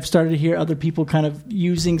sound that I've started to hear other people kind of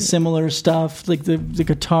using similar stuff, like the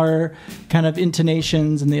guitar kind of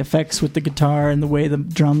intonations and the effects with the guitar and the way the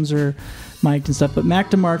drums are mic'd and stuff. But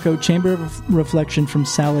Mac DeMarco, Chamber of Reflection from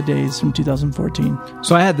Salad Days from 2014.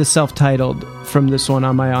 So I had the self-titled from this one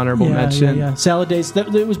on my honorable mention. Yeah. Salad Days.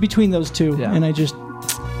 It was between those two, and I just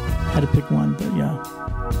had to pick one. But yeah.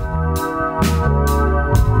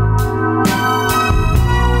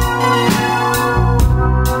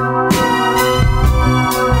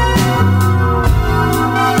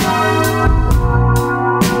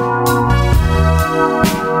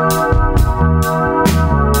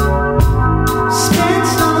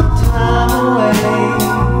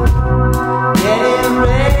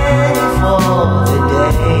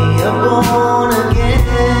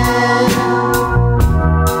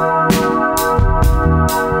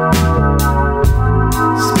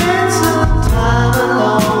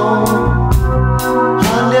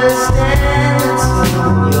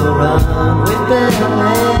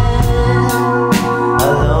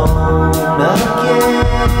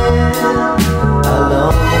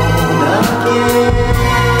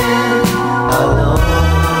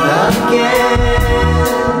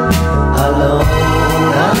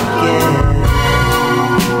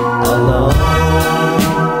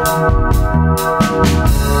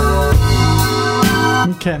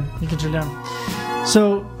 Okay, you can turn down.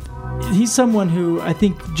 So he's someone who I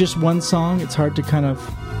think just one song, it's hard to kind of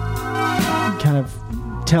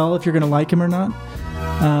tell if you're going to like him or not.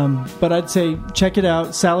 But I'd say check it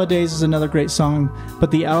out. Salad Days is another great song,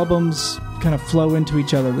 but the albums kind of flow into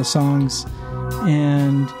each other, the songs.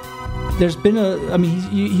 And there's been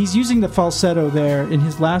he's using the falsetto there. In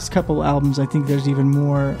his last couple albums, I think there's even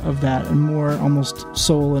more of that and more almost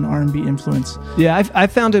soul and R&B influence. Yeah, I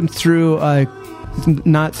found him through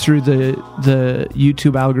not through the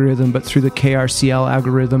YouTube algorithm, but through the KRCL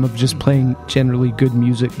algorithm of just playing generally good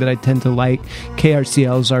music that I tend to like.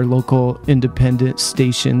 KRCL is our local independent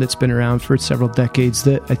station that's been around for several decades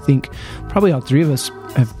that I think probably all three of us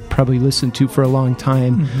have probably listened to for a long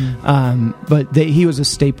time. But he was a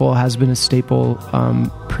staple, has been a staple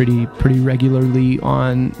pretty regularly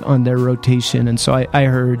on their rotation. And so I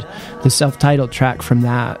heard the self-titled track from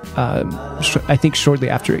that, I think shortly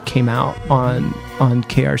after it came out on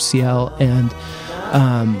KRCL, and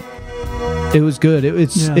it was good.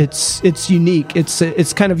 It's unique.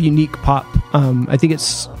 It's kind of unique pop. I think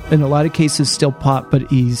it's in a lot of cases still pop, but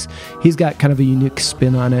he's got kind of a unique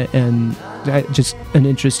spin on it, and just an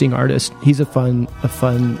interesting artist. He's a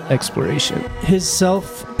fun exploration. His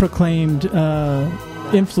self-proclaimed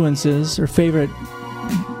influences or favorite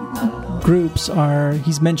groups are,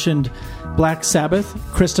 he's mentioned Black Sabbath,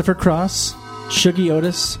 Christopher Cross, Shuggie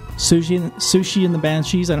Otis, Sushi and the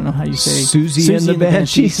Banshees. I don't know how you say Susie and the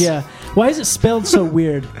Banshees. Yeah. Why is it spelled so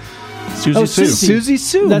weird? Susie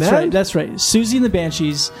Sue. That's right. Susie and the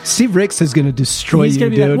Banshees. Steve Ricks is going to destroy you,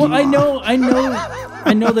 dude. Like, well,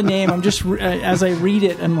 I know the name. I'm just as I read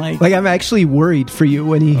it, I'm like I'm actually worried for you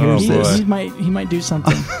when he hears this. He might do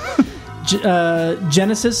something.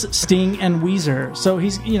 Genesis, Sting, and Weezer. So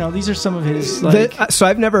he's, these are some of his. So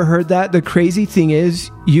I've never heard that. The crazy thing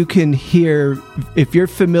is, you can hear, if you're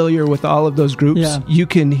familiar with all of those groups, you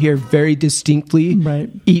can hear very distinctly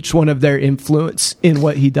each one of their influence in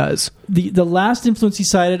what he does. The last influence he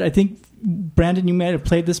cited, I think, Brandon, you might have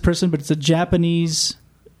played this person, but it's a Japanese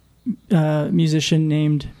musician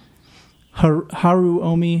named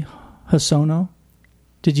Haruomi Hosono.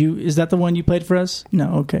 Is that the one you played for us?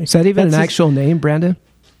 No, okay. Is that even an actual name, Brandon?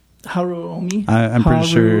 Haruomi? I'm pretty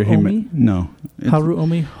sure no.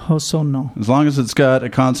 Haruomi Hosono. As long as it's got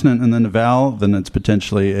a consonant and then a vowel, then it's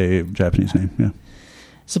potentially a Japanese name, yeah.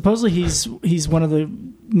 Supposedly he's one of the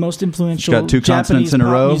most influential got two Japanese consonants in a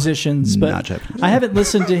row, musicians. But not Japanese. I haven't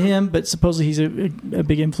listened to him, but supposedly he's a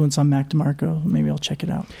big influence on Mac DeMarco. Maybe I'll check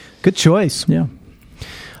it out. Good choice. Yeah.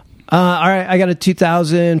 All right, I got a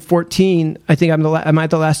 2014. I think am I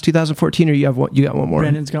the last 2014, or you got one more?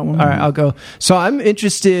 Brandon's got one more. All right, I'll go. So I'm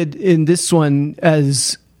interested in this one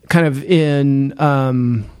as kind of in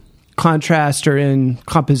contrast or in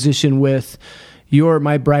composition with your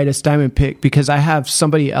My Brightest Diamond pick, because I have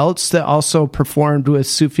somebody else that also performed with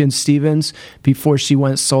Sufjan Stevens before she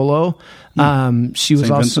went solo. She was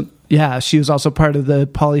St. also Vincent? Yeah, she was also part of the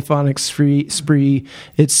Polyphonic Spree.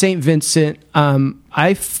 It's St. Vincent.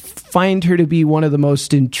 I find her to be one of the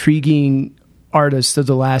most intriguing artists of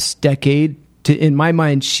the last decade. In my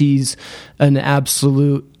mind, she's an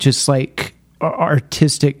absolute, just like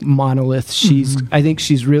artistic monolith. I think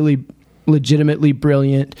she's really legitimately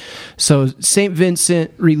brilliant. So St.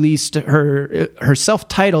 Vincent released her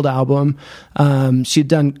self-titled album. She'd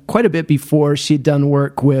done quite a bit before. She'd done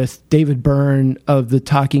work with David Byrne of the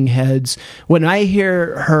Talking Heads. When I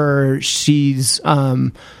hear her, she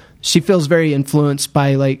feels very influenced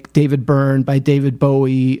by like David Byrne, by David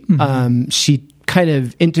Bowie. She kind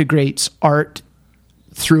of integrates art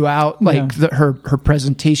throughout, like her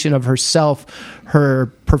presentation of herself, her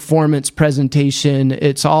performance presentation.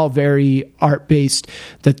 It's all very art based.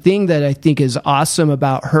 The thing that I think is awesome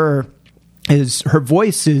about her is her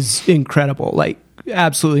voice is incredible, like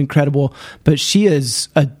absolutely incredible. But she is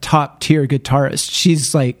a top tier guitarist.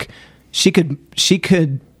 She's like, she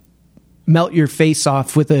could melt your face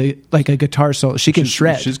off with a guitar solo. She can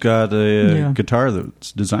shred. She's got a guitar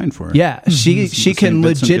that's designed for her. Yeah, she can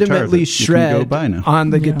legitimately shred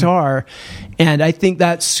on the guitar, and I think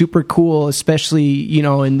that's super cool. Especially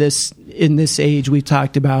in this age, we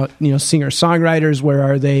talked about singer songwriters. Where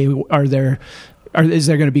are they? Is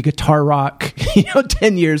there going to be guitar rock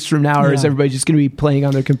 10 years from now, or is everybody just going to be playing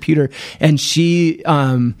on their computer? And she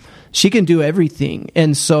can do everything.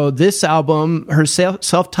 And so this album, her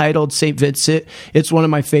self-titled St. Vincent, it's one of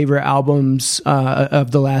my favorite albums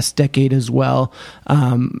of the last decade as well.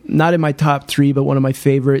 Not in my top 3, but one of my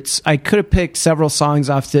favorites. I could have picked several songs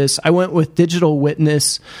off this. I went with Digital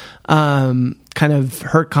Witness, kind of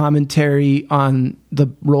her commentary on the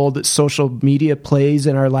role that social media plays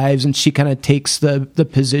in our lives, and she kind of takes the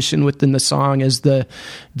position within the song as the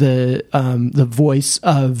voice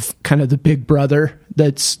of kind of the big brother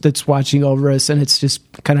that's watching over us, and it's just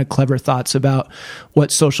kind of clever thoughts about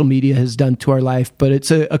what social media has done to our life. But it's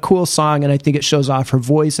a cool song, and I think it shows off her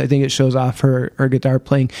voice. I think it shows off her guitar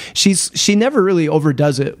playing. She never really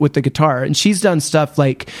overdoes it with the guitar, and she's done stuff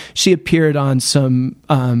like she appeared on some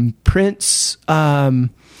Prince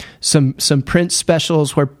some Prince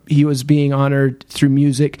specials where he was being honored through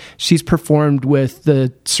music. She's performed with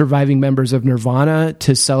the surviving members of Nirvana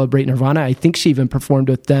to celebrate Nirvana. I think she even performed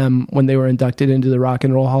with them when they were inducted into the Rock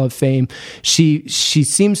and Roll Hall of Fame. She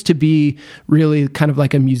seems to be really kind of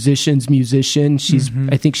like a musician's musician.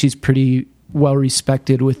 I think she's pretty well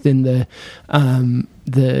respected within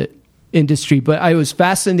the industry. But I was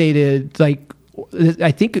fascinated, like,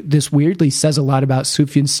 I think this weirdly says a lot about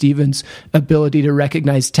Sufjan Stevens' ability to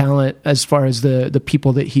recognize talent as far as the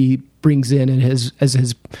people that he brings in and his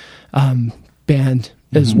band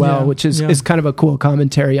as well, which is kind of a cool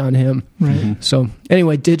commentary on him. Right. So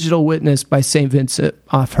anyway, Digital Witness by St. Vincent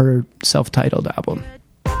off her self-titled album.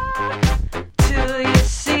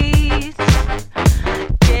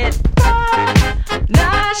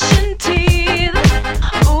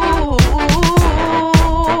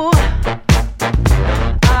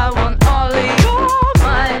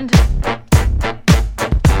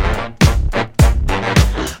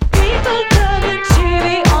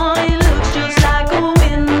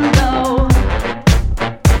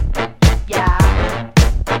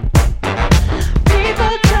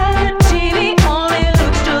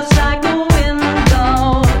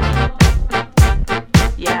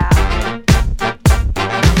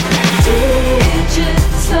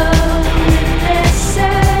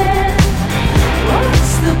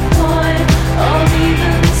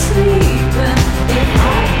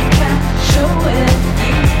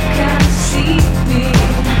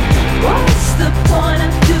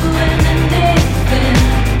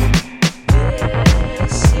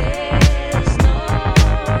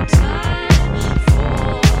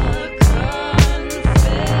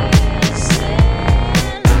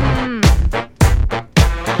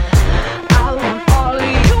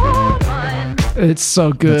 It's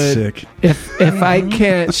so good. That's sick. If I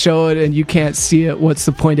can't show it and you can't see it, what's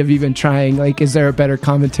the point of even trying? Like, is there a better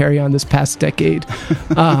commentary on this past decade?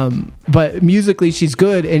 But musically, she's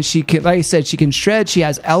good, and she can, like I said, she can shred. She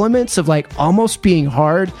has elements of like almost being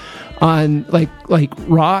hard on like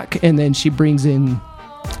rock, and then she brings in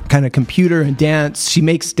kind of computer and dance. She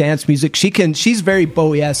makes dance music. She's very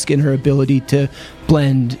Bowie-esque in her ability to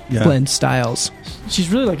blend styles. She's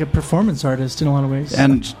really like a performance artist in a lot of ways.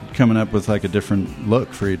 And coming up with like a different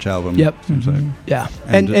look for each album. Yep. Seems like. Yeah.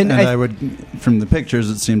 And I would, from the pictures,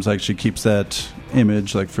 it seems like she keeps that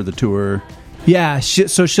image like for the tour. Yeah.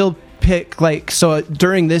 So she'll pick so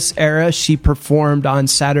during this era, she performed on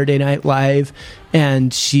Saturday Night Live,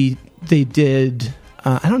 and they did.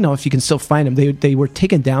 I don't know if you can still find them. They were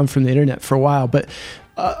taken down from the internet for a while, but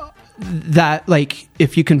that, like,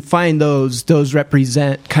 if you can find those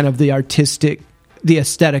represent kind of the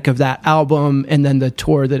aesthetic of that album, and then the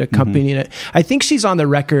tour that accompanied it. I think she's on the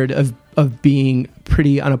record of being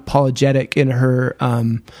pretty unapologetic in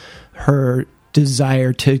her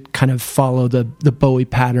desire to kind of follow the Bowie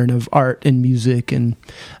pattern of art and music, and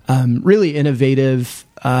really innovative.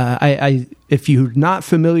 If you're not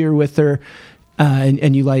familiar with her,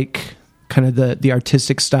 and you like kind of the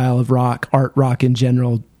artistic style of art rock in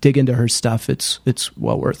general, dig into her stuff. It's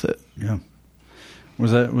well worth it. Yeah.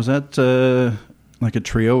 Was that like a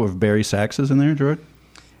trio of Barry saxes in there, Jordan?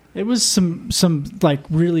 It was some like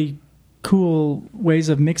really cool ways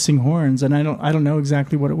of mixing horns, and I don't know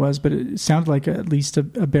exactly what it was, but it sounded like at least a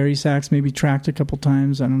Barry sax, maybe tracked a couple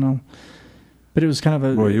times. I don't know. But it was kind of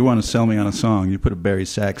a... Boy, you want to sell me on a song. You put a Barry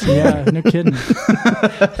sax in Yeah, no kidding.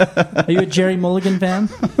 Are you a Jerry Mulligan fan?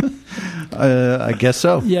 I guess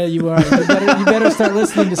so. Yeah, you are. You better start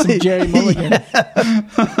listening to some Jerry Mulligan.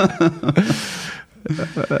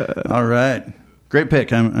 All right. Great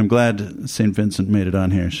pick. I'm glad St. Vincent made it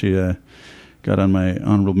on here. She got on my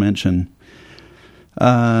honorable mention.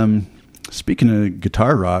 Speaking of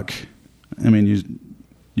guitar rock, I mean,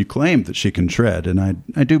 you claimed that she can shred, and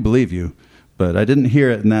I do believe you. But I didn't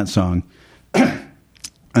hear it in that song,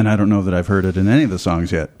 and I don't know that I've heard it in any of the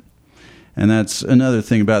songs yet. And that's another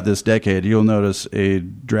thing about this decade. You'll notice a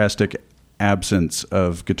drastic absence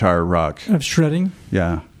of guitar rock. Of shredding?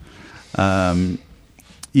 Yeah.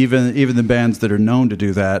 Even the bands that are known to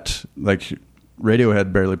do that, like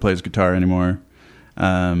Radiohead barely plays guitar anymore.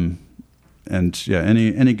 And yeah,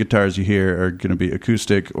 any guitars you hear are going to be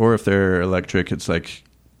acoustic, or if they're electric, it's like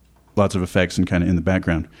lots of effects and kind of in the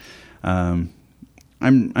background.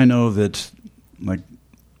 I know that like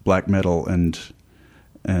black metal and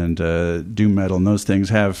doom metal and those things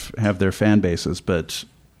have their fan bases, but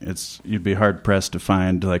you'd be hard pressed to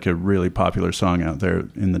find like a really popular song out there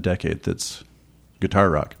in the decade that's guitar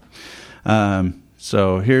rock.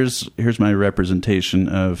 So here's my representation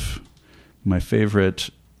of my favorite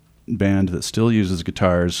band that still uses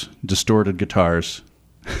guitars, distorted guitars.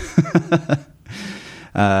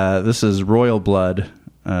 This is Royal Blood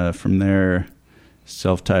from their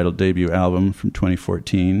self-titled debut album from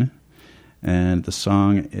 2014. And the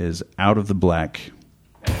song is Out of the Black.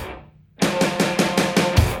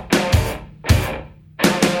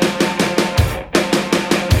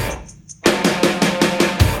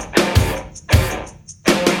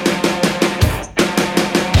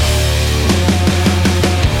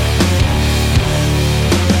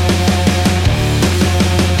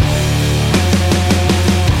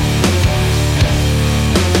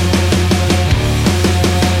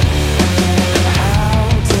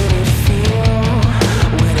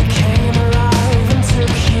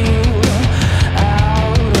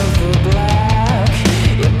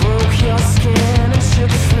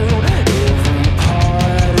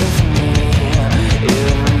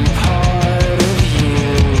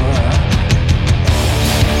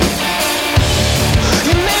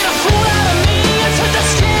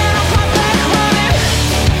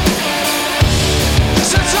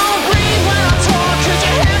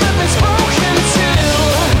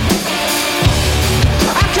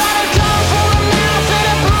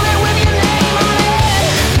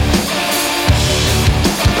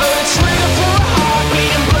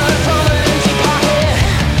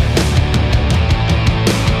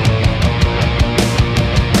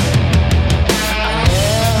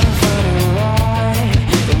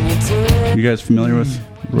 You guys familiar with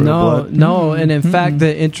Royal Blood? No, and in fact,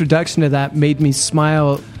 the introduction to that made me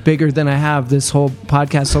smile bigger than I have this whole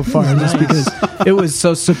podcast so far, just because it was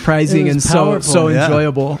so surprising and so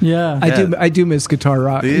enjoyable. Yeah, I do miss guitar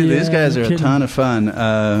rock. These guys are a ton of fun.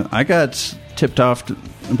 I got tipped off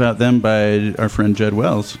about them by our friend Jed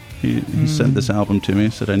Wells. He sent this album to me,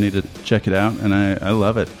 said I need to check it out, and I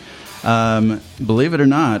love it. Believe it or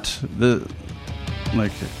not,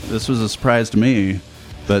 this was a surprise to me,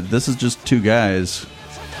 but this is just two guys,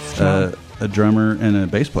 a drummer and a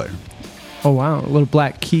bass player. Oh wow, a little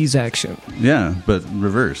Black Keys action. Yeah, but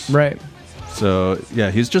reverse. Right. So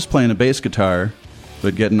yeah, he's just playing a bass guitar,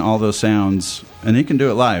 but getting all those sounds, and he can do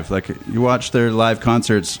it live. Like you watch their live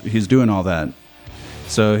concerts, he's doing all that.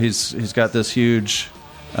 So he's got this huge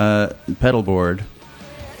pedal board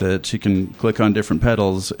that he can click on different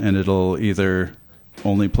pedals, and it'll either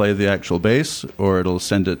only play the actual bass, or it'll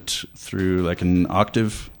send it through like an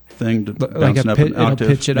octave thing to like bouncing up an octave.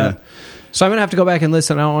 It'll pitch it up. So I'm gonna have to go back and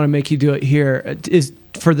listen. I don't want to make you do it here. Is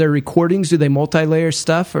for their recordings, do they multi-layer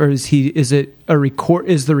stuff, or is the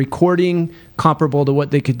recording comparable to what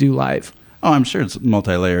they could do live? Oh, I'm sure it's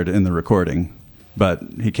multi-layered in the recording, but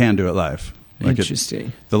he can do it live.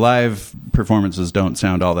 Interesting. The live performances don't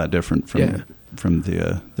sound all that different from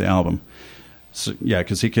the album. So, yeah,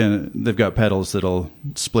 because they've got pedals that'll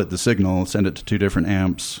split the signal, send it to two different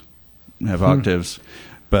amps, have octaves.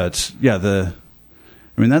 But yeah,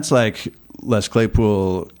 that's like Les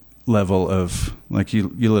Claypool level of, like, you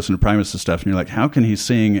listen to Primus' stuff and you're like, how can he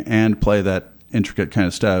sing and play that intricate kind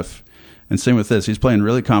of stuff? And same with this, he's playing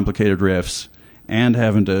really complicated riffs and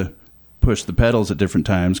having to push the pedals at different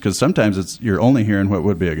times, because sometimes you're only hearing what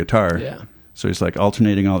would be a guitar. Yeah. So he's like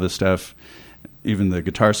alternating all this stuff. Even the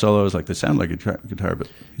guitar solos, like they sound like a guitar, but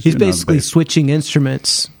he's basically switching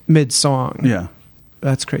instruments mid-song. Yeah.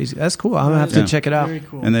 That's crazy. That's cool. I'm going to have to check it out. Very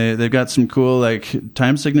cool. And they've got some cool like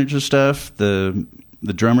time signature stuff. The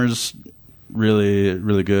drummer's really,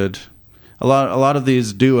 really good. A lot of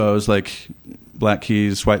these duos, like Black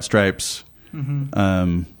Keys, White Stripes,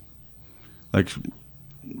 like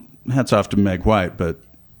hats off to Meg White, but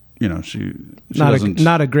you know she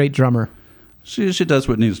not a great drummer. She does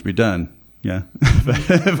what needs to be done. Yeah,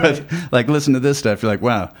 but like listen to this stuff, you're like,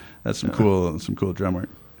 wow, that's some cool drum work.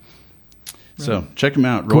 So check them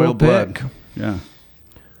out, Royal Blood. Pick. Yeah,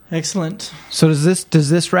 Excellent. So does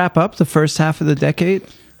this wrap up the first half of the decade?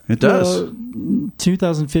 It does.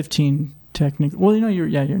 2015 technically. Well, you're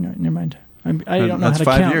not. Never mind. I don't know that's how to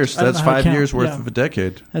 5 count. years. I don't That's know how to 5 years count. worth of a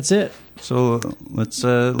decade. That's it. So let's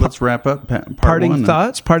wrap up. Parting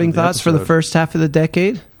thoughts for the first half of the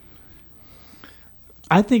decade.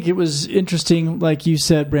 I think it was interesting, like you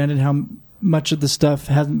said, Brandon, how much of the stuff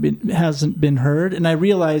hasn't been heard, and I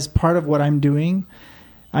realized part of what I'm doing,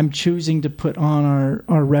 I'm choosing to put on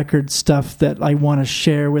our record stuff that I want to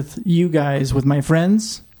share with you guys, with my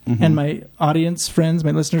friends and my audience friends,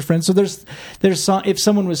 my listeners friends. So there's if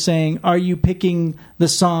someone was saying, "Are you picking the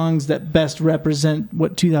songs that best represent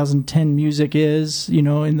what 2010 music is?"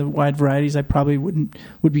 In the wide varieties, I probably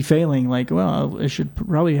would be failing. Like, well, I should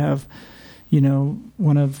probably have.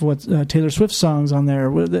 One of Taylor Swift's songs on there.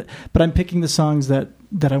 But I'm picking the songs that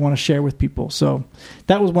I want to share with people. So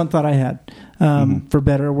that was one thought I had, for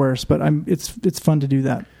better or worse. But it's fun to do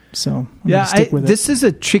that. So I'm gonna stick with it. This is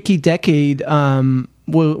a tricky decade.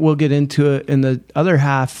 we'll get into it in the other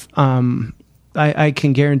half. I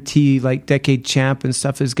can guarantee like Decade Champ and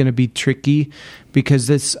stuff is going to be tricky because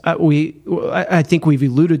this I think we've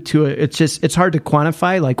alluded to it. It's hard to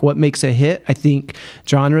quantify like what makes a hit. I think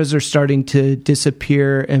genres are starting to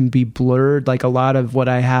disappear and be blurred. Like a lot of what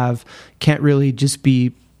I have can't really just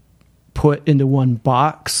be put into one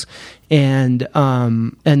box, and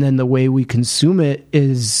then the way we consume it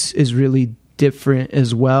is really different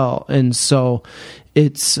as well. And so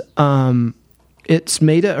it's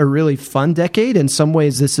made it a really fun decade. In some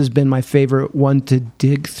ways, this has been my favorite one to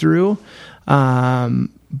dig through.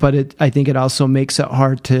 But I think it also makes it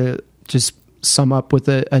hard to just sum up with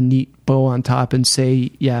a neat bow on top and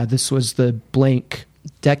say, yeah, this was the blank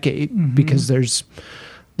decade, because there's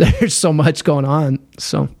so much going on.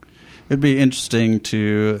 So it'd be interesting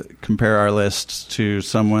to compare our lists to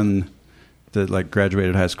someone that like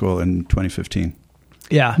graduated high school in 2015.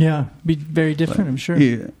 Yeah. Be very different, I'm sure.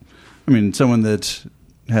 I mean, someone that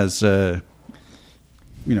has, great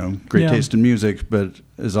taste in music, but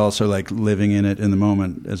is also like living in it in the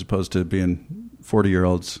moment, as opposed to being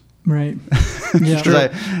 40-year-olds. Right.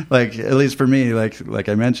 Yeah. Like at least for me, like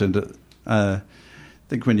I mentioned, I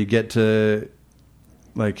think when you get to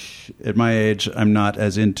like at my age, I'm not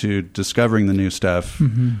as into discovering the new stuff.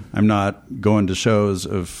 Mm-hmm. I'm not going to shows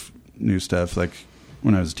of new stuff. Like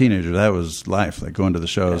when I was a teenager, that was life, like going to the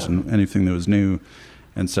shows and anything that was new.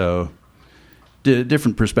 And so,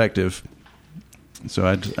 different perspective. So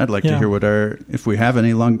I'd like to hear if we have any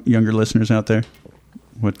younger listeners out there,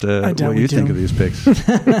 what you think of these picks.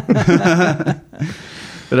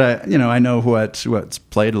 But I know what's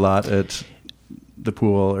played a lot at the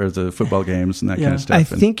pool or the football games and that kind of stuff. I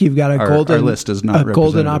think you've got our list is not a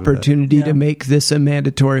golden opportunity to make this a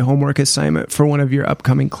mandatory homework assignment for one of your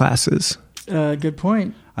upcoming classes. Good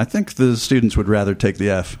point. I think the students would rather take the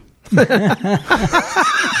F.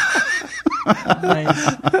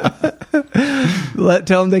 Nice.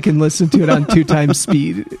 Tell them they can listen to it on 2 times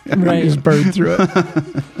speed. Right. Just burn through it.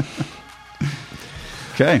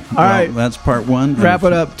 Okay. All right. That's part 1. Wrap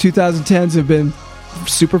it up. 2010s have been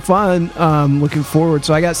super fun. Looking forward.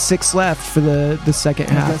 So I got 6 left for the second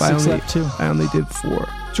half. I got 6 left too. I only did 4.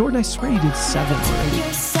 Jordan, I swear you did 7 already. You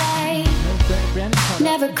say,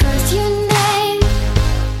 never curse your name.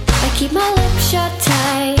 I keep my lips shut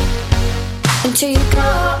tight until you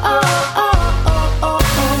go.